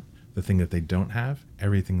on that, the thing that they don't have,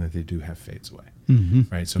 everything that they do have fades away.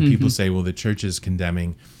 Right? So people say, well, the church is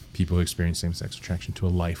condemning people who experience same-sex attraction to a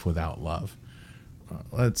life without love.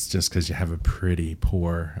 Well, that's just because you have a pretty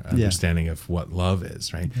poor understanding of what love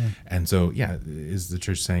is, right? And so, is the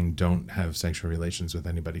church saying don't have sexual relations with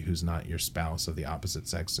anybody who's not your spouse of the opposite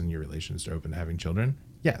sex, and your relations are open to having children?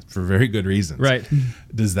 Yeah, for very good reasons. Right.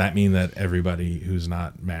 Does that mean that everybody who's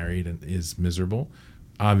not married is miserable?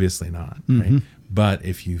 Obviously not, right? But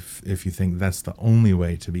if you think that's the only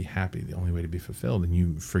way to be happy, the only way to be fulfilled, and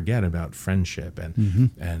you forget about friendship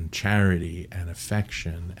and charity and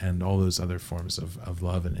affection and all those other forms of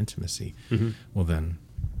love and intimacy, well, then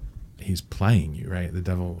he's playing you, right? The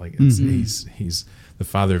devil, he's the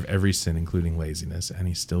father of every sin, including laziness, and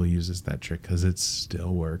he still uses that trick because it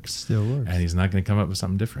still works. And he's not going to come up with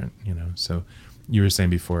something different, So you were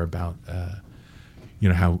saying before about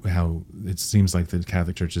how it seems like the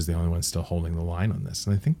Catholic Church is the only one still holding the line on this.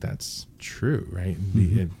 And I think that's true, right?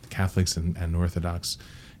 The Catholics and Orthodox,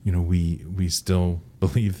 we still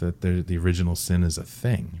believe that the original sin is a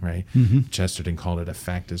thing, right? Chesterton called it a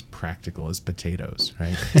fact as practical as potatoes,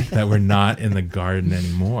 right? That we're not in the garden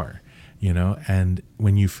anymore, And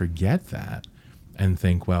when you forget that and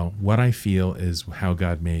think, well, what I feel is how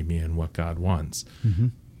God made me and what God wants,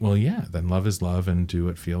 well, yeah, then love is love and do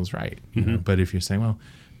what feels right. But if you're saying, well,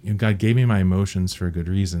 God gave me my emotions for good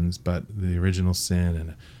reasons, but the original sin and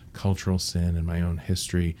a cultural sin and my own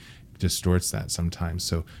history distorts that sometimes.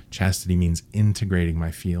 So chastity means integrating my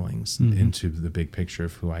feelings into the big picture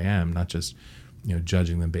of who I am, not just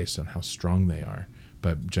judging them based on how strong they are,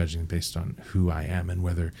 but judging them based on who I am and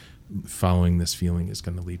whether following this feeling is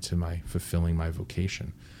going to lead to my fulfilling my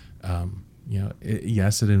vocation.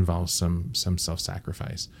 Yes, it involves some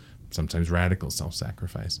self-sacrifice, sometimes radical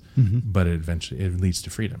self-sacrifice, but it leads to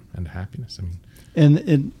freedom and happiness. I mean,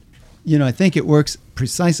 and I think it works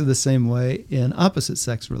precisely the same way in opposite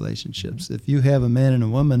sex relationships. If you have a man and a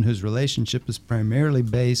woman whose relationship is primarily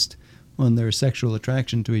based on their sexual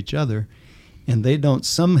attraction to each other, and they don't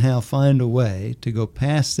somehow find a way to go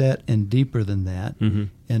past that and deeper than that,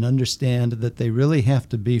 and understand that they really have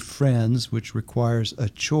to be friends, which requires a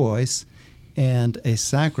choice and a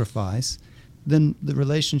sacrifice, then the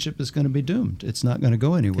relationship is going to be doomed. It's not going to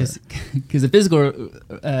go anywhere. Because the physical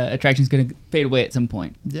attraction is going to fade away at some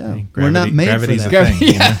point. Yeah, we're not made for that.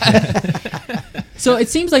 Thing, So it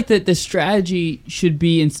seems like that the strategy should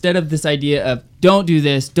be, instead of this idea of don't do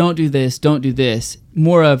this, don't do this, don't do this,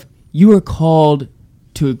 more of you are called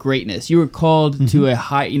to a greatness. You are called to a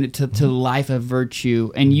high, to life of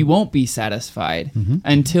virtue, and you won't be satisfied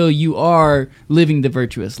until you are living the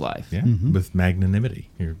virtuous life. Yeah, with magnanimity.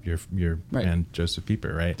 Your right. man Joseph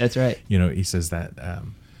Pieper, right? That's right. He says that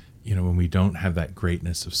when we don't have that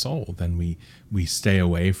greatness of soul, then we stay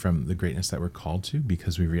away from the greatness that we're called to,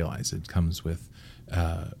 because we realize it comes with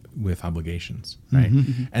obligations, right?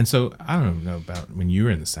 And so I don't know about when you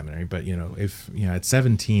were in the seminary, but if at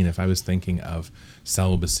 17, if I was thinking of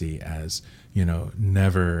celibacy as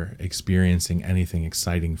never experiencing anything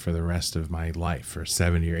exciting for the rest of my life for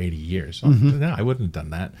 70 or 80 years, no, I wouldn't have done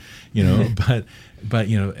that, but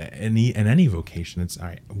in any vocation, it's all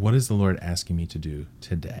right, what is the Lord asking me to do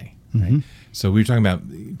today? Right. So we were talking about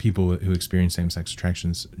people who experience same-sex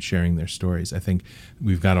attractions sharing their stories. I think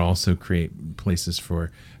we've got to also create places for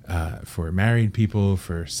married people,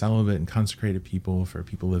 for celibate and consecrated people, for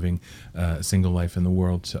people living a single life in the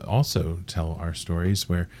world, to also tell our stories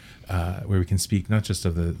where we can speak not just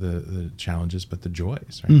of the challenges but the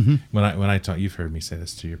joys. Right. When I talk, you've heard me say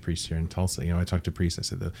this to your priest here in Tulsa. I talk to priests. I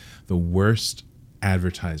said the worst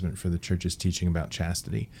advertisement for the church's teaching about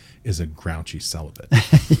chastity is a grouchy celibate.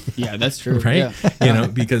 Yeah, that's true. Right? Yeah.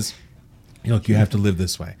 Because look, you have to live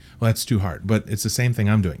this way. Well, that's too hard. But it's the same thing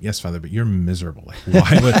I'm doing. Yes, Father, but you're miserable. Like,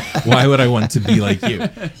 why would I want to be like you?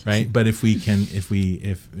 Right? But if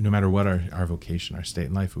no matter what our vocation, our state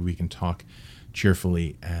in life, if we can talk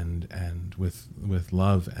cheerfully and with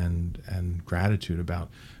love and gratitude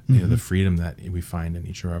about the freedom that we find in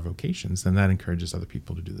each of our vocations, then that encourages other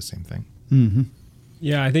people to do the same thing.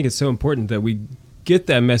 Yeah, I think it's so important that we get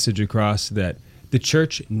that message across that the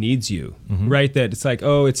church needs you, right? That it's like,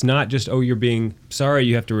 it's not just, you're being sorry,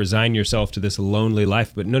 you have to resign yourself to this lonely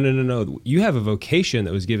life. But no. You have a vocation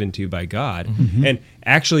that was given to you by God. And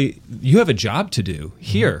actually, you have a job to do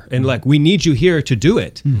here. And we need you here to do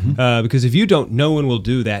it. Because if you don't, no one will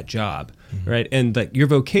do that job, right? And your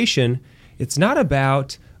vocation, it's not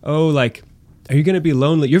about, are you going to be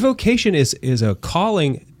lonely? Your vocation is a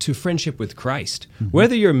calling to friendship with Christ.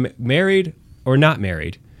 Whether you're married or not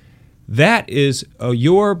married, that is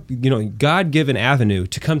your God-given avenue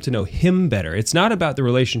to come to know Him better. It's not about the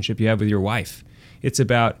relationship you have with your wife. It's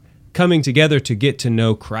about coming together to get to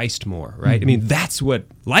know Christ more, right? I mean, that's what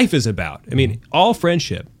life is about. I mean, all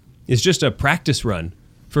friendship is just a practice run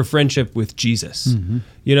for friendship with Jesus. And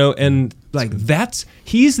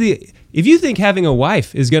if you think having a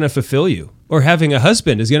wife is going to fulfill you, or having a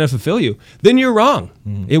husband is going to fulfill you, then you're wrong.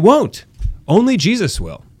 It won't. Only Jesus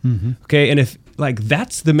will. Okay, and if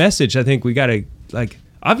that's the message, I think we got to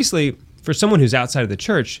obviously for someone who's outside of the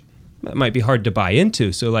church, that might be hard to buy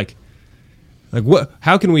into. So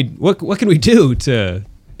what can we do to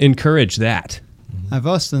encourage that? I've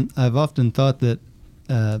often thought that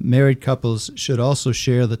married couples should also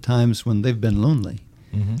share the times when they've been lonely.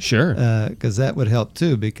 Sure, because that would help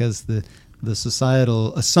too. Because the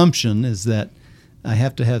societal assumption is that I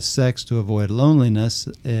have to have sex to avoid loneliness,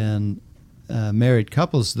 and married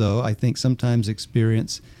couples, though, I think sometimes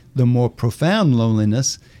experience the more profound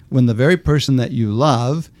loneliness when the very person that you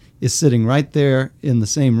love is sitting right there in the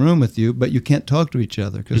same room with you, but you can't talk to each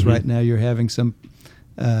other because right now you're having some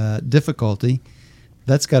difficulty.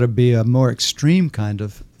 That's got to be a more extreme kind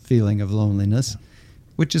of feeling of loneliness,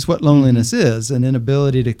 which is what loneliness is, an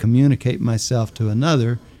inability to communicate myself to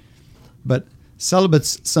another. But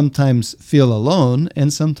celibates sometimes feel alone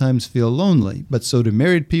and sometimes feel lonely, but so do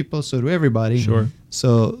married people, so do everybody. Sure.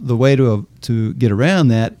 So the way to get around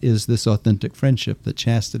that is this authentic friendship that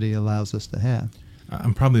chastity allows us to have.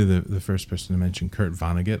 I'm probably the first person to mention Kurt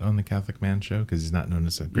Vonnegut on the Catholic Man Show, because he's not known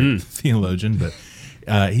as a great theologian, but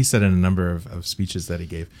he said in a number of speeches that he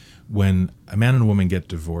gave, when a man and a woman get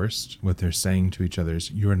divorced, what they're saying to each other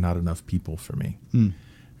is, "You are not enough people for me."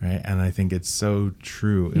 Right? And I think it's so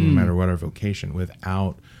true, no matter what our vocation,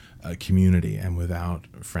 without community and without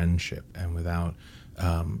friendship and without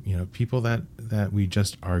people that we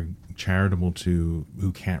just are charitable to,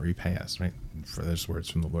 who can't repay us, right? For those words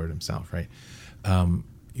from the Lord himself, right?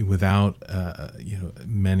 Without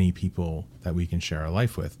many people that we can share our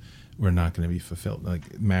life with, we're not going to be fulfilled.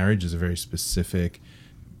 Like, marriage is a very specific,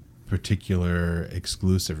 particular,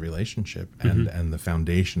 exclusive relationship and the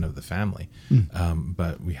foundation of the family.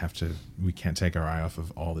 But we can't take our eye off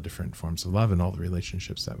of all the different forms of love and all the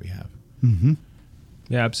relationships that we have.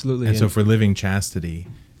 Yeah, absolutely. And so if we're living chastity,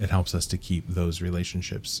 it helps us to keep those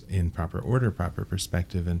relationships in proper order, proper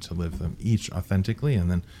perspective, and to live them each authentically. And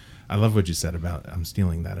then I love what you said about, I'm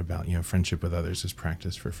stealing that about, friendship with others is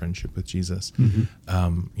practice for friendship with Jesus.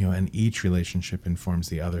 And each relationship informs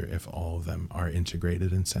the other if all of them are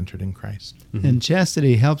integrated and centered in Christ. And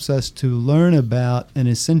chastity helps us to learn about an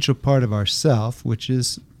essential part of ourself, which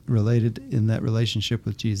is related in that relationship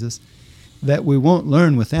with Jesus, that we won't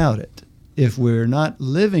learn without it. If we're not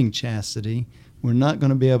living chastity, we're not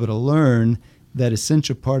going to be able to learn that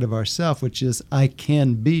essential part of ourself, which is, I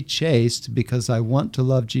can be chaste because I want to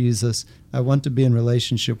love Jesus, I want to be in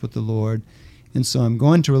relationship with the Lord, and so I'm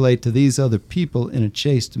going to relate to these other people in a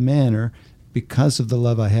chaste manner because of the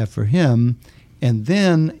love I have for him. And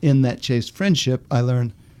then in that chaste friendship, I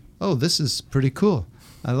learn, oh, this is pretty cool.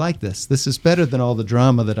 I like this. This is better than all the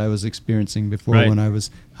drama that I was experiencing before when I was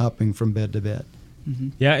hopping from bed to bed.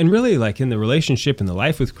 Yeah, and really, like in the relationship, in the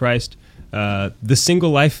life with Christ, the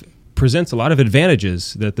single life presents a lot of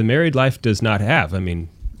advantages that the married life does not have. I mean,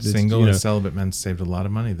 single and celibate men saved a lot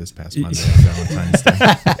of money this past Monday on Valentine's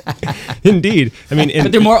Day. Indeed. I mean,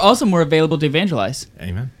 but they're also more available to evangelize.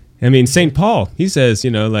 Amen. I mean, St. Paul, he says,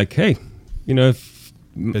 hey, if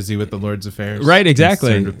busy with the Lord's affairs. Right, exactly.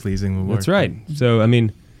 Concerned with pleasing the Lord. That's right. So, I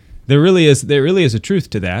mean, there really is a truth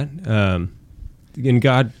to that. And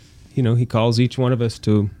God, he calls each one of us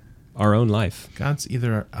to our own life. God's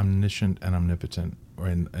either omniscient and omnipotent or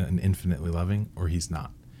and infinitely loving, or he's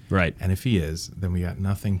not. Right. And if he is, then we got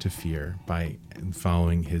nothing to fear by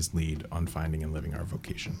following his lead on finding and living our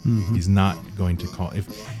vocation. He's not going to call.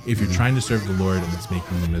 If you're trying to serve the Lord and it's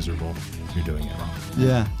making you miserable, you're doing it wrong.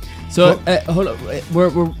 Yeah. So hold on, we're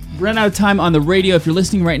running out of time on the radio. If you're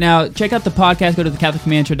listening right now, check out the podcast. Go to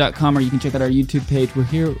thecatholicmanshow.com, or you can check out our YouTube page. We're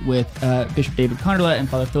here with Bishop David Connerlet and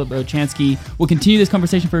Father Philip Rochansky. We'll continue this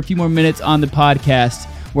conversation for a few more minutes on the podcast.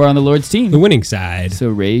 We're on the Lord's team, the winning side. So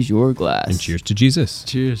raise your glass and cheers to Jesus.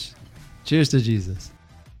 Cheers. Cheers to Jesus.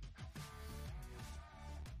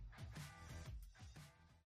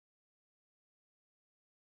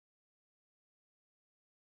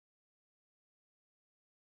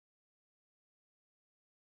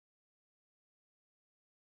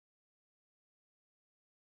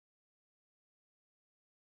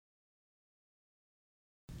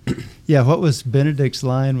 Yeah, what was Benedict's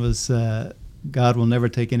line? Was God will never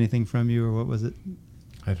take anything from you, or what was it?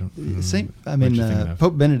 I don't.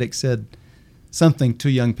 Pope Benedict said something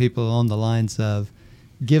to young people along the lines of,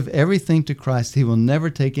 "Give everything to Christ; He will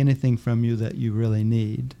never take anything from you that you really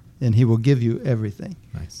need, and He will give you everything.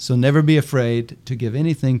 Nice. So never be afraid to give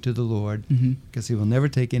anything to the Lord, because He will never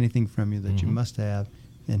take anything from you that you must have,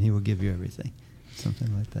 and He will give you everything."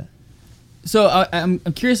 Something like that. So I'm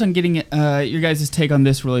curious on getting your guys' take on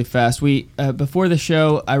this really fast. We before the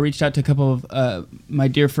show, I reached out to a couple of my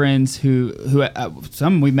dear friends who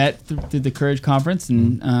some we met through the Courage Conference,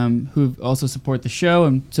 and who also support the show.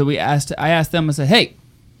 And so I asked them. I said, "Hey,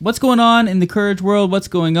 what's going on in the Courage world? What's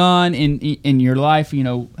going on in your life?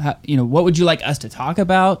 What would you like us to talk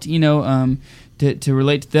about? To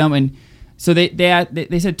relate to them." And so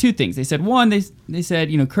they said two things. They said, one, they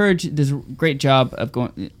said, Courage does a great job of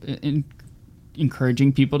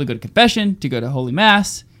encouraging people to go to confession, to go to Holy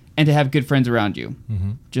Mass, and to have good friends around you,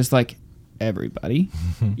 just like everybody,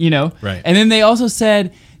 Right. And then they also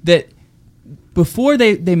said that before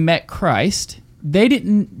they met Christ,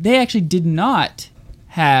 they actually did not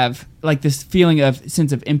have like this feeling of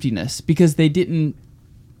sense of emptiness because they didn't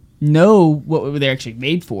know what they're actually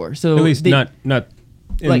made for. So at least not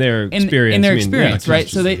in their experience. In their experience, right?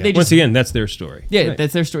 So they just, once again, that's their story. Yeah, right.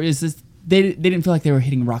 That's their story. Is this, they didn't feel like they were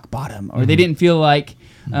hitting rock bottom, or they didn't feel like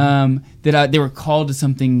that they were called to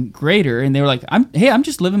something greater, and they were like, I'm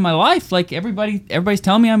just living my life. Like everybody's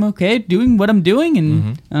telling me I'm okay doing what I'm doing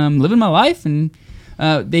and living my life, and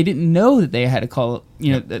they didn't know that they had a call,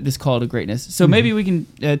 this call to greatness. So maybe we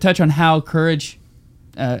can touch on how Courage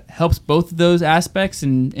helps both of those aspects,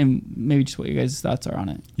 and maybe just what you guys' thoughts are on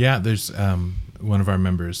it. Yeah, there's one of our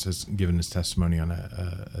members has given his testimony on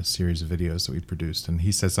a series of videos that we produced, and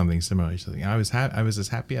he said something similar. He said, I was as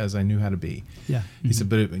happy as I knew how to be. Yeah. He said,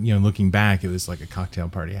 but looking back, it was like a cocktail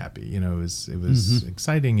party happy. It was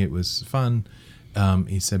exciting. It was fun.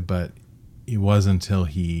 He said, but it wasn't until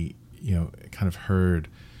he, kind of heard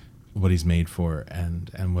what he's made for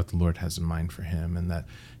and what the Lord has in mind for him, and that,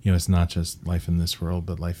 it's not just life in this world,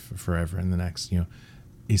 but life forever in the next.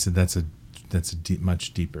 He said that's a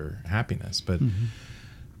much deeper happiness. But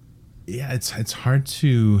yeah, it's hard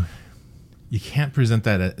to, you can't present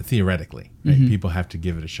that theoretically, right? People have to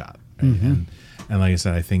give it a shot, right? And like I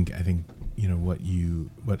said, I think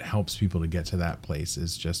what helps people to get to that place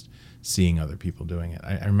is just seeing other people doing it.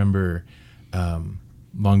 I remember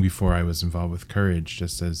long before I was involved with Courage,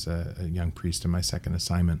 just as a young priest in my second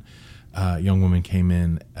assignment, a young woman came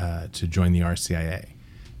in to join the RCIA.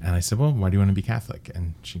 And I said, well, why do you want to be Catholic?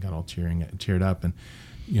 And she got all teared up. And,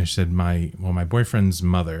 she said, my boyfriend's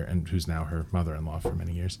mother, and who's now her mother-in-law for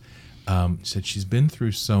many years, said she's been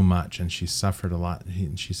through so much and she's suffered a lot.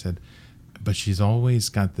 And she said, but she's always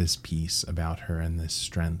got this peace about her and this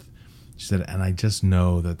strength. She said, and I just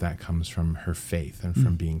know that comes from her faith and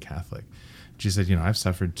from being Catholic. She said, I've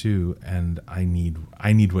suffered too, and I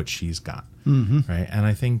need what she's got, right? And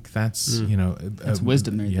I think that's, that's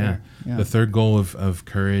wisdom right there. Yeah. The third goal of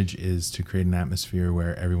Courage is to create an atmosphere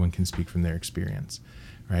where everyone can speak from their experience,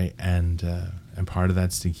 right? And part of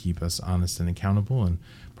that's to keep us honest and accountable, and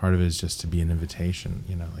part of it is just to be an invitation,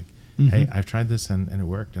 hey, I've tried this and it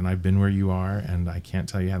worked, and I've been where you are, and I can't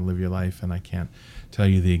tell you how to live your life, and I can't tell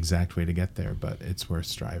you the exact way to get there, but it's worth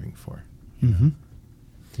striving for.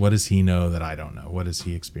 What does he know that I don't know? What is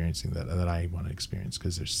he experiencing that I want to experience?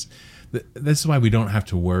 Because this is why we don't have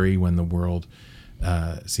to worry when the world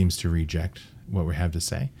seems to reject what we have to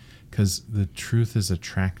say, because the truth is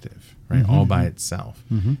attractive, right? All by itself,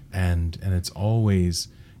 and it's always,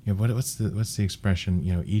 what's the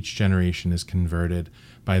expression? Each generation is converted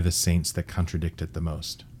by the saints that contradict it the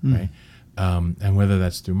most, right? And whether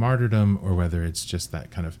that's through martyrdom or whether it's just that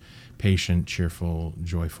kind of patient, cheerful,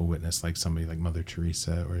 joyful witness, like somebody like Mother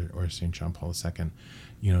Teresa or St. John Paul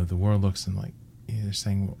II, the world looks and they're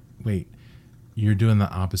saying, wait, you're doing the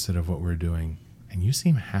opposite of what we're doing, and you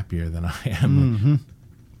seem happier than I am.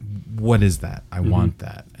 What is that? I want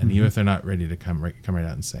that. And even if they're not ready to come right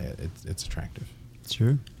out and say it, it's attractive.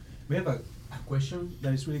 Sure. We have a question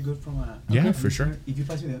that is really good from a yeah, for sure. If you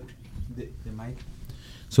pass me the mic.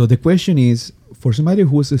 So the question is, for somebody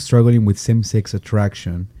who is struggling with same-sex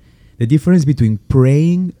attraction, the difference between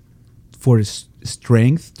praying for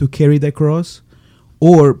strength to carry the cross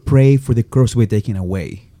or pray for the cross to be taken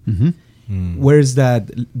away. Where is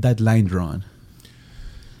that line drawn?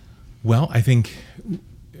 Well, I think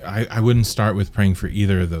I wouldn't start with praying for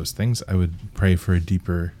either of those things. I would pray for a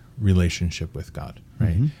deeper relationship with God,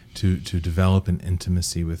 right? To develop an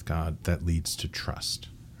intimacy with God that leads to trust,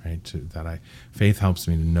 right? Faith helps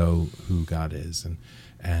me to know who God is,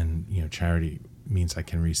 and charity means I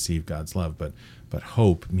can receive God's love, but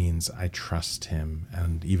hope means I trust Him,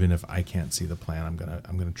 and even if I can't see the plan,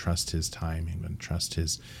 I'm gonna trust His timing, I'm gonna trust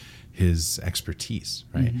His expertise,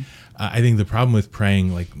 right? I think the problem with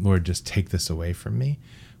praying, like, Lord, just take this away from me,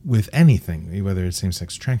 with anything, whether it's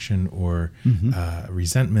same-sex attraction or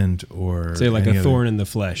resentment or say like a thorn in the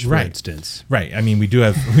flesh, for instance. Right. I mean, we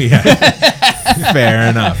have fair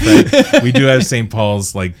enough. Right? We do have St.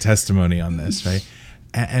 Paul's testimony on this, right?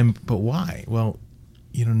 But why? Well,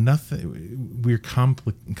 nothing. We're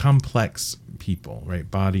complex people, right?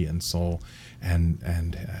 Body and soul,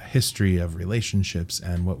 and history of relationships,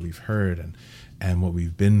 and what we've heard, and what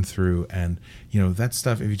we've been through, and that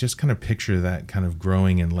stuff. If you just kind of picture that kind of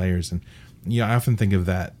growing in layers, and I often think of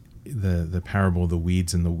that the parable of the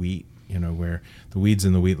weeds and the wheat. Where the weeds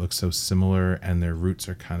and the wheat look so similar, and their roots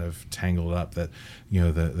are kind of tangled up, that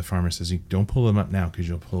the farmer says, you don't pull them up now because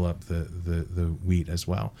you'll pull up the wheat as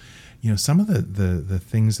well. Some of the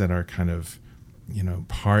things that are kind of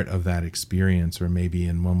part of that experience, or maybe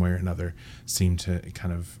in one way or another seem to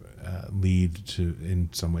kind of lead to, in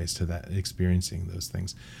some ways, to that experiencing those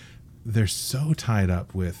things. They're so tied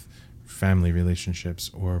up with family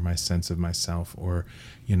relationships, or my sense of myself, or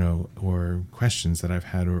or questions that I've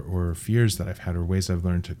had, or fears that I've had, or ways I've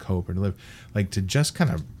learned to cope or to live. To just kind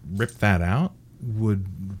of rip that out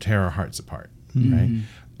would tear our hearts apart, right?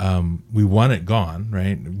 We want it gone,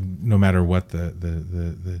 right? No matter what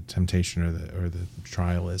the temptation or the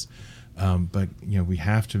trial is, but we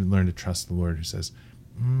have to learn to trust the Lord, who says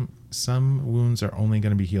some wounds are only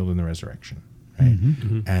going to be healed in the resurrection. Right?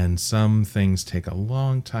 And some things take a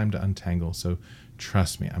long time to untangle. So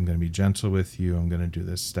trust me, I'm going to be gentle with you. I'm going to do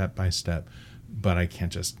this step by step. but I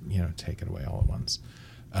can't just, take it away all at once.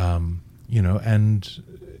 And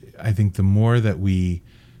I think the more that we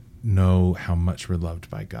know how much we're loved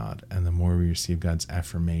by God, and the more we receive God's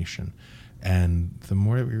affirmation, and the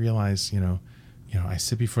more that we realize, I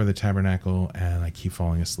sit before the tabernacle and I keep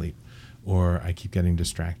falling asleep, or I keep getting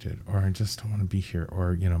distracted, or I just don't want to be here,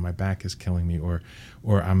 or, my back is killing me, or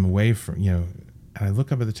I'm away from, and I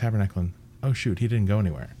look up at the tabernacle and, oh shoot, he didn't go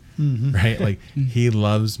anywhere, right? Like he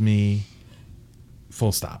loves me,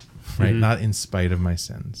 full stop, right? Not in spite of my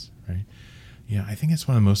sins, right? I think it's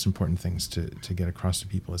one of the most important things to get across to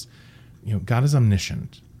people is, God is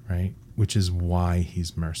omniscient, right? Which is why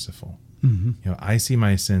he's merciful. I see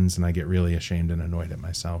my sins and I get really ashamed and annoyed at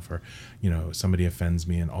myself, or, somebody offends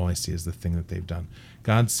me and all I see is the thing that they've done.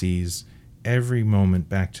 God sees every moment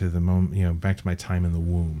back to the moment, back to my time in the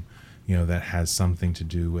womb, that has something to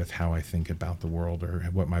do with how I think about the world or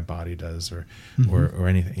what my body does or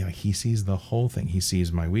anything. He sees the whole thing. He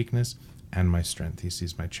sees my weakness and my strength. He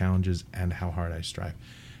sees my challenges and how hard I strive.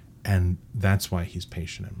 And that's why he's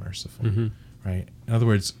patient and merciful, right? In other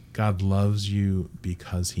words, God loves you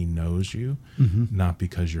because he knows you, not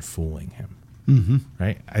because you're fooling him,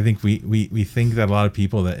 right? I think we think that a lot of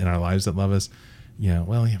people that in our lives that love us,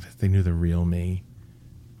 if they knew the real me,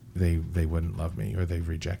 they wouldn't love me or they'd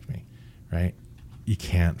reject me, right? You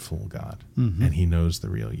can't fool God, and he knows the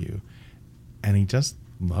real you, and he just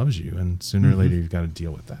loves you, and sooner or later you've got to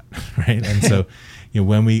deal with that, right? And so,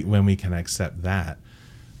 when we can accept that,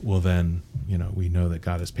 well then, we know that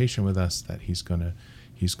God is patient with us, that he's going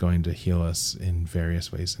to heal us in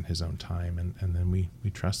various ways in his own time, and then we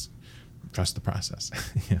trust the process.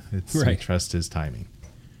 We trust his timing.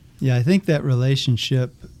 Yeah, I think that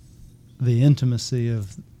relationship, the intimacy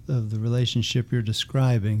of the relationship you're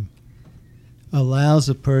describing, allows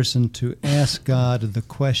a person to ask God the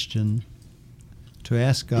question, to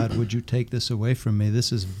ask God, would you take this away from me?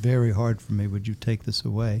 This is very hard for me. Would you take this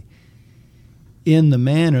away? In the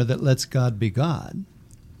manner that lets God be God.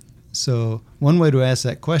 So one way to ask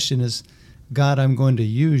that question is, God, I'm going to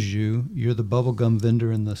use you. You're the bubblegum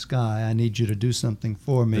vendor in the sky. I need you to do something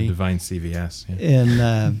for me. The divine CVS.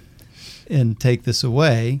 Yeah. And take this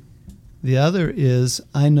away. The other is,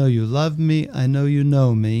 I know you love me. I know you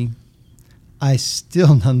know me. I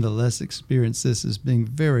still nonetheless experience this as being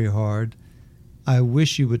very hard. I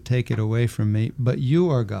wish you would take it away from me, but you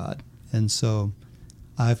are God. And so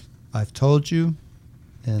I've told you,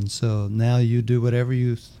 and so now you do whatever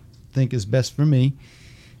you think is best for me,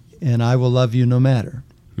 and I will love you no matter.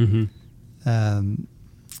 And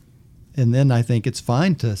then I think it's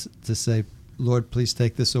fine to say, Lord, please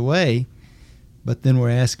take this away, but then we're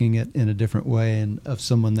asking it in a different way and of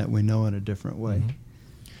someone that we know in a different way.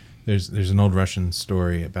 There's an old Russian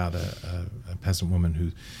story about a peasant woman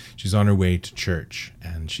who she's on her way to church,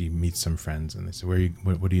 and she meets some friends, and they say,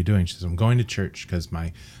 what are you doing? She says, I'm going to church because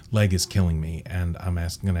my leg is killing me, and I'm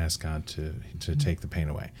going to ask God to take the pain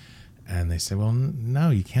away. And they say, well, no,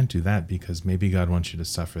 you can't do that, because maybe God wants you to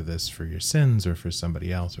suffer this for your sins or for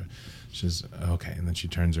somebody else. Or she says, okay. And then she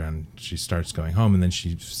turns around, she starts going home, and then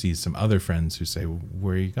she sees some other friends who say, well,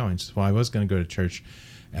 where are you going? She says, well, I was going to go to church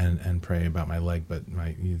and pray about my leg, but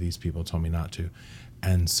these people told me not to.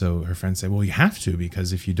 And so her friends say, well, you have to,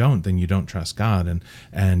 because if you don't, then you don't trust God,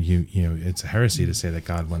 and you it's a heresy to say that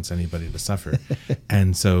God wants anybody to suffer.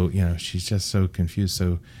 And so she's just so confused.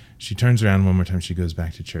 So she turns around one more time. She goes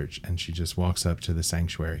back to church, and she just walks up to the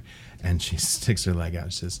sanctuary, and she sticks her leg out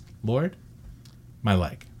and says, Lord, my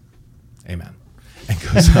leg, amen. And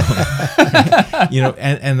goes home.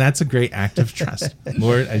 And that's a great act of trust.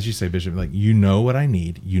 Lord, as you say, Bishop, like, you know what I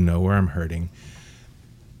need, you know where I'm hurting,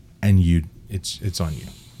 and it's on you.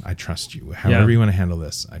 I trust you. However you want to handle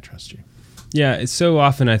this, I trust you. Yeah, it's so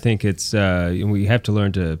often I think it's we have to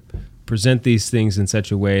learn to present these things in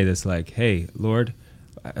such a way that's like, hey, Lord,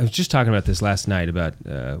 I was just talking about this last night about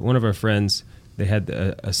one of our friends. They had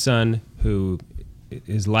a son who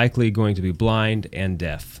is likely going to be blind and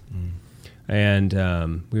deaf. And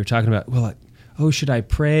we were talking about, should I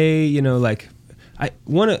pray?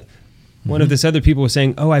 One of this other people was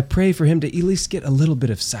saying, I pray for him to at least get a little bit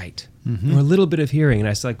of sight or a little bit of hearing. And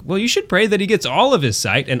I was like, well, you should pray that he gets all of his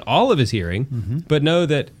sight and all of his hearing, but know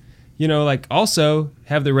that, also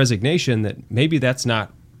have the resignation that maybe that's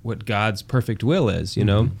not what God's perfect will is,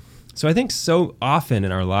 So I think so often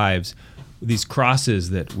in our lives, these crosses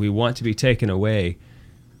that we want to be taken away,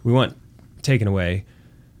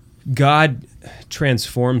 God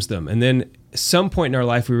transforms them. And then at some point in our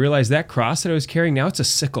life, we realize that cross that I was carrying, now it's a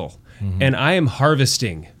sickle. and I am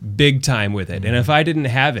harvesting big time with it. And if I didn't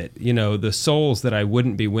have it, the souls that I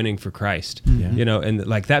wouldn't be winning for Christ, and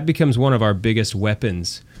like that becomes one of our biggest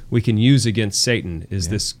weapons we can use against Satan is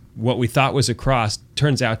this, what we thought was a cross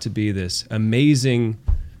turns out to be this amazing,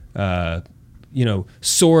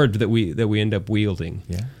 sword that we end up wielding.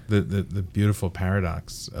 Yeah. The beautiful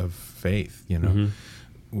paradox of faith,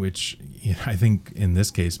 which I think in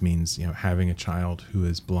this case means, having a child who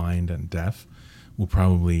is blind and deaf will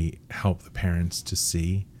probably help the parents to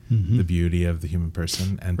see the beauty of the human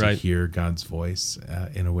person and to hear God's voice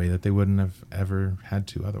in a way that they wouldn't have ever had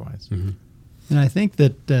to otherwise. And I think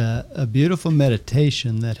that a beautiful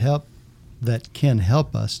meditation that can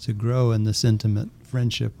help us to grow in this intimate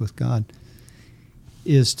friendship with God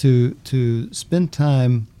is to spend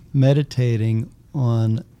time meditating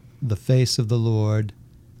on the face of the Lord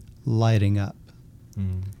lighting up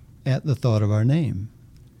at the thought of our name.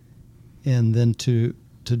 And then to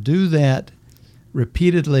do that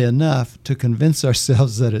repeatedly enough to convince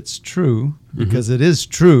ourselves that it's true, because it is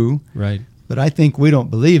true, right? But I think we don't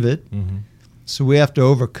believe it. So we have to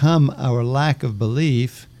overcome our lack of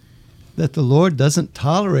belief that the Lord doesn't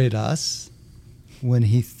tolerate us. When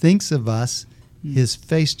he thinks of us, his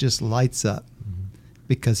face just lights up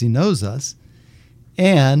because he knows us.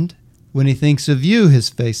 And when he thinks of you, his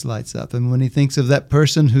face lights up. And when he thinks of that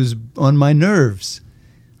person who's on my nerves,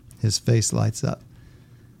 his face lights up.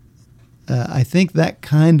 I think that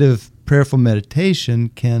kind of prayerful meditation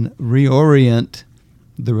can reorient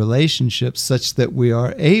the relationship such that we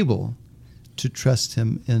are able to trust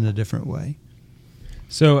him in a different way.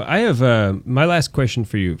 So I have my last question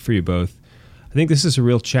for you both. I think this is a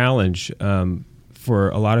real challenge for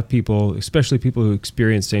a lot of people, especially people who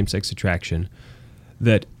experience same-sex attraction,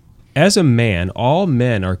 that as a man, all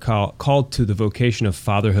men are called to the vocation of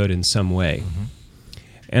fatherhood in some way.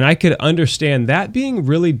 And I could understand that being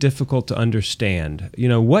really difficult to understand.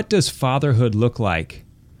 What does fatherhood look like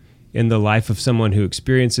in the life of someone who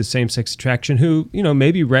experiences same-sex attraction, who,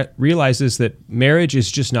 maybe realizes that marriage is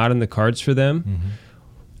just not in the cards for them?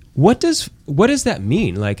 What does that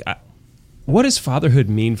mean? Like, what does fatherhood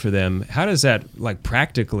mean for them? How does that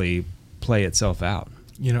practically play itself out?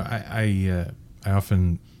 I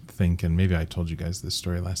often think, and maybe I told you guys this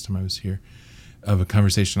story last time I was here, of a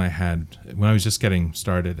conversation I had when I was just getting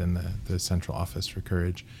started in the central office for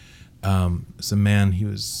Courage. It's a man,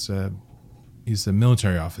 he's a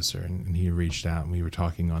military officer, and he reached out, and we were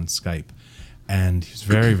talking on Skype, and he was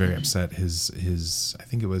very, very upset. His I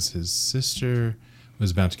think it was his sister was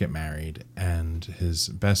about to get married, and his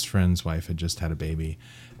best friend's wife had just had a baby,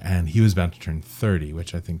 and he was about to turn 30,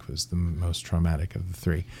 which I think was the most traumatic of the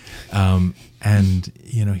three. And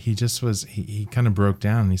he just was, he kind of broke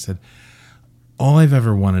down, and he said, all I've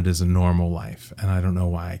ever wanted is a normal life, and I don't know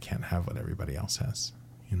why I can't have what everybody else has,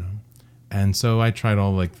 And so I tried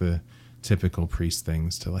all the typical priest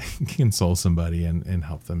things to console somebody and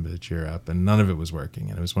help them to cheer up, and none of it was working.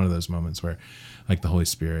 And it was one of those moments where the Holy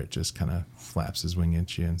Spirit just kind of flaps his wing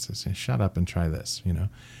at you and says, hey, shut up and try this,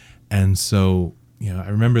 And so, I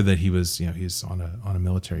remember that he was, he's on a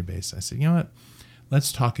military base. I said, you know what,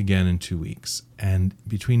 let's talk again in 2 weeks. And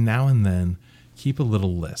between now and then, keep a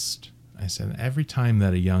little list. I said, every time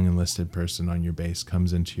that a young enlisted person on your base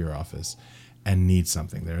comes into your office and needs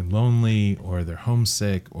something, they're lonely or they're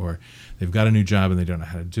homesick or they've got a new job and they don't know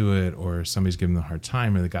how to do it, or somebody's giving them a hard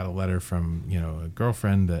time, or they got a letter from, a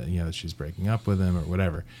girlfriend that, that she's breaking up with them or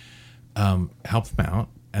whatever, help them out.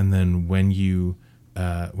 And then when you,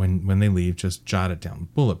 when they leave, just jot it down,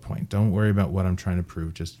 bullet point. Don't worry about what I'm trying to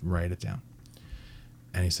prove. Just write it down.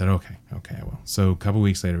 And he said, okay, I will. So a couple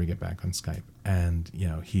weeks later, we get back on Skype, and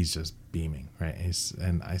he's just beaming, right?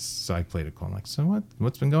 So I played a call. I'm like, so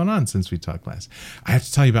what's been going on since we talked last? I have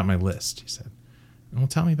to tell you about my list. He said, well,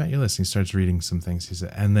 tell me about your list. And he starts reading some things. He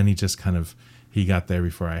said, and then he just he got there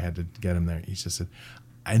before I had to get him there. He just said,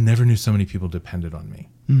 I never knew so many people depended on me.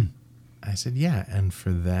 I said, yeah, and for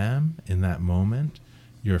them in that moment,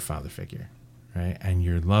 you're a father figure. Right? And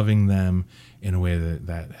you're loving them in a way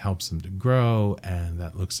that helps them to grow, and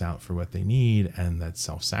that looks out for what they need, and that's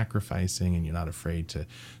self-sacrificing, and you're not afraid to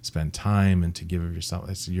spend time and to give of yourself.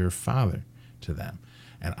 You're a father to them.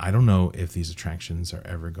 And I don't know if these attractions are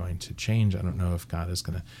ever going to change. I don't know if God is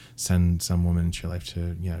going to send some woman into your life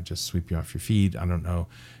to, just sweep you off your feet. I don't know,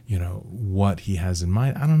 what he has in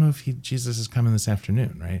mind. I don't know if Jesus is coming this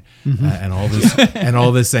afternoon, right? And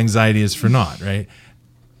all this anxiety is for naught, right?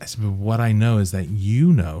 I said, but what I know is that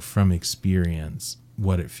from experience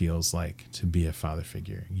what it feels like to be a father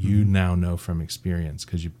figure. You now know from experience,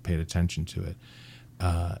 because you paid attention to it,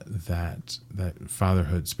 that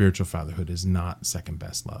fatherhood, spiritual fatherhood, is not second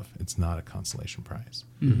best love. It's not a consolation prize.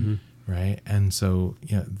 right? And so,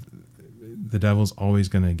 the devil's always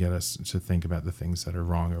going to get us to think about the things that are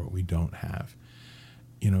wrong or what we don't have.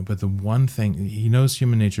 But the one thing, he knows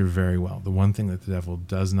human nature very well. The one thing that the devil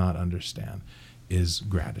does not understand is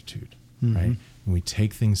gratitude, right? When we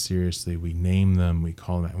take things seriously, we name them, we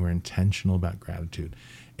call them, and we're intentional about gratitude.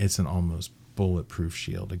 It's an almost bulletproof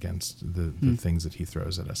shield against the things that he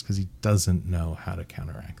throws at us, because he doesn't know how to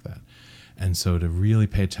counteract that. And so to really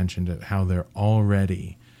pay attention to how they're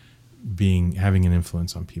already having an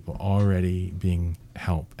influence on people, already being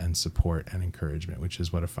help and support and encouragement, which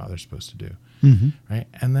is what a father's supposed to do, right?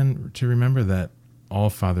 And then to remember that all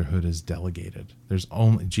fatherhood is delegated.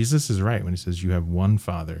 Jesus is right when he says you have one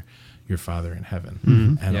Father, your Father in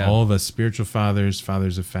heaven. And all of us spiritual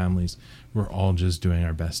fathers of families, we're all just doing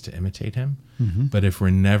our best to imitate him. But if we're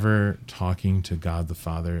never talking to God the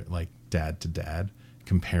Father like dad to dad,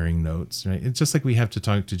 comparing notes, right? It's just like we have to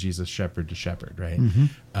talk to Jesus shepherd to shepherd, right?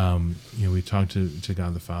 We talk to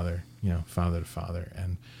God the Father, father to father,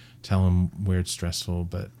 and tell him where it's stressful,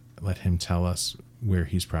 but let him tell us where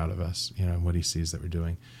he's proud of us, what he sees that we're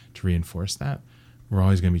doing to reinforce that. We're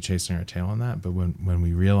always going to be chasing our tail on that, but when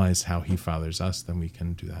we realize how he fathers us, then we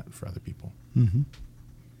can do that for other people.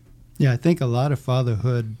 Yeah, I think a lot of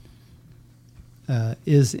fatherhood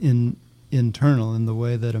is internal in the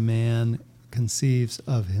way that a man conceives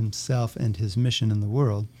of himself and his mission in the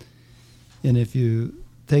world. And if you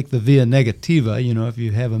take the via negativa, if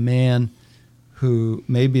you have a man who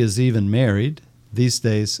maybe is even married, these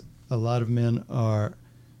days a lot of men are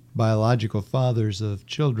biological fathers of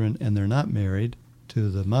children and they're not married to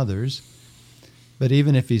the mothers. But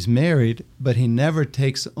even if he's married, but he never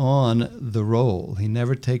takes on the role, he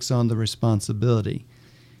never takes on the responsibility,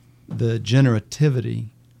 the generativity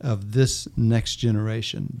of this next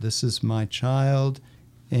generation. This is my child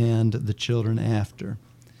and the children after.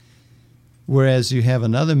 Whereas you have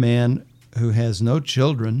another man who has no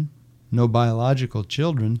children, no biological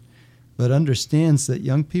children, but understands that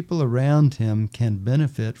young people around him can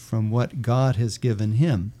benefit from what God has given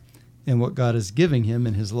him and what God is giving him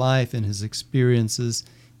in his life, in his experiences,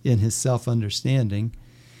 in his self-understanding.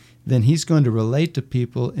 Then he's going to relate to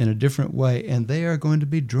people in a different way, and they are going to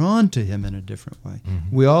be drawn to him in a different way.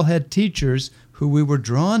 We all had teachers who we were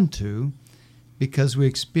drawn to because we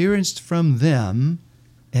experienced from them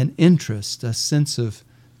an interest, a sense of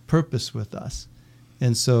purpose with us.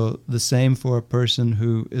 And so the same for a person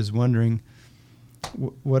who is wondering,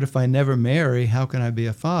 what if I never marry? How can I be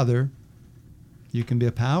a father? You can be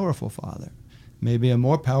a powerful father. Maybe a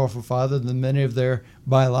more powerful father than many of their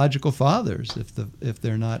biological fathers if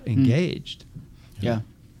they're not engaged. Yeah.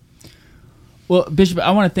 Well, Bishop,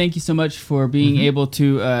 I want to thank you so much for being able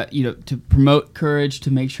to to promote courage,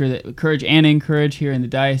 to make sure that courage and encourage here in the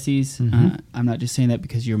diocese. I'm not just saying that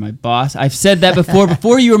because you're my boss. I've said that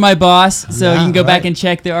before you were my boss, so you can go back and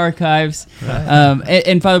check the archives.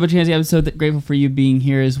 And Father Bertranzi, I'm so grateful for you being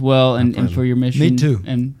here as well, and for your mission. Me too.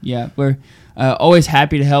 And we're always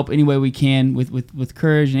happy to help any way we can with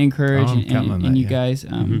courage and encourage and you guys.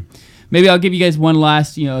 Maybe I'll give you guys one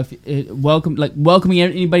last, welcoming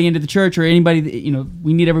anybody into the church, or anybody that,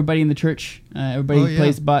 we need everybody in the church. Everybody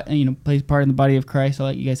plays part in the body of Christ. I'll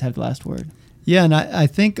let you guys have the last word. Yeah, and I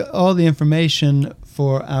think all the information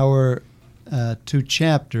for our two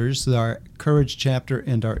chapters, our Courage chapter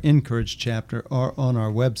and our Encourage chapter, are on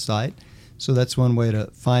our website. So that's one way to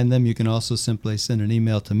find them. You can also simply send an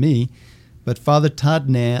email to me. But Father Todd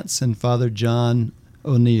Nance and Father John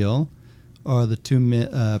O'Neill are the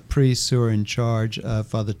two priests who are in charge of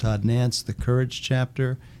Father Todd Nance, the Courage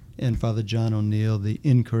chapter, and Father John O'Neill, the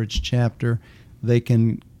Encourage chapter. They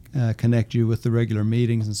can connect you with the regular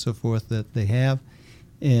meetings and so forth that they have.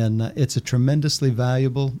 And it's a tremendously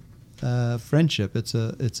valuable friendship. It's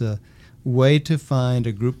a way to find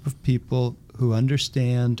a group of people who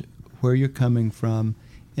understand where you're coming from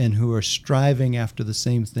and who are striving after the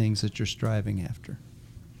same things that you're striving after.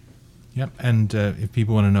 Yep, and if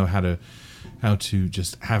people want to know how to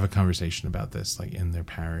just have a conversation about this, like in their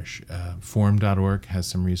parish, forum.org has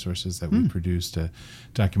some resources that we produced, a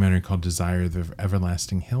documentary called Desire the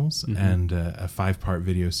Everlasting Hills, and a 5-part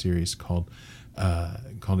video series called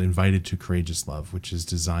Invited to Courageous Love, which is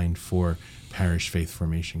designed for parish faith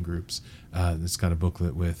formation groups. It's got a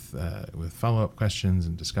booklet with follow-up questions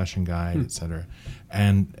and discussion guide, etc.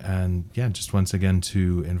 And just once again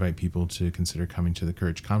to invite people to consider coming to the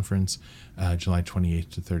Courage Conference, July 28th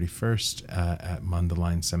to 31st at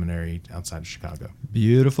Mundelein Seminary outside of Chicago.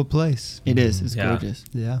 Beautiful place. It is. It's gorgeous.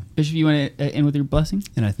 Yeah. Bishop, you want to end with your blessing?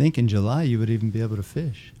 And I think in July you would even be able to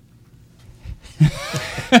fish.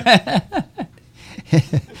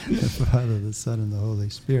 Father, the Son, and the Holy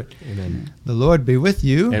Spirit. Amen. The Lord be with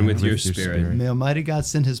you. And with with your your spirit. spirit. May Almighty God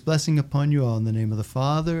send his blessing upon you all in the name of the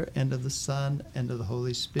Father, and of the Son, and of the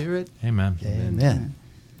Holy Spirit. Amen. Amen.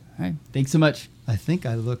 All right. Thanks so much. I think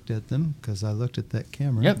I looked at them because I looked at that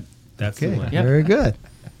camera. Yep. That's Okay, the one. Yep. very good.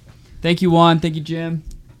 Thank you, Juan. Thank you, Jim.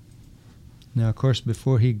 Now, of course,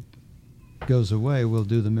 before he goes away, we'll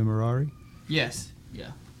do the memorare. Yes.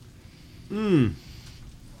 Yeah.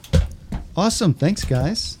 Awesome. Thanks,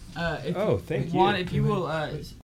 guys. If, Oh, thank Juan, you. if you will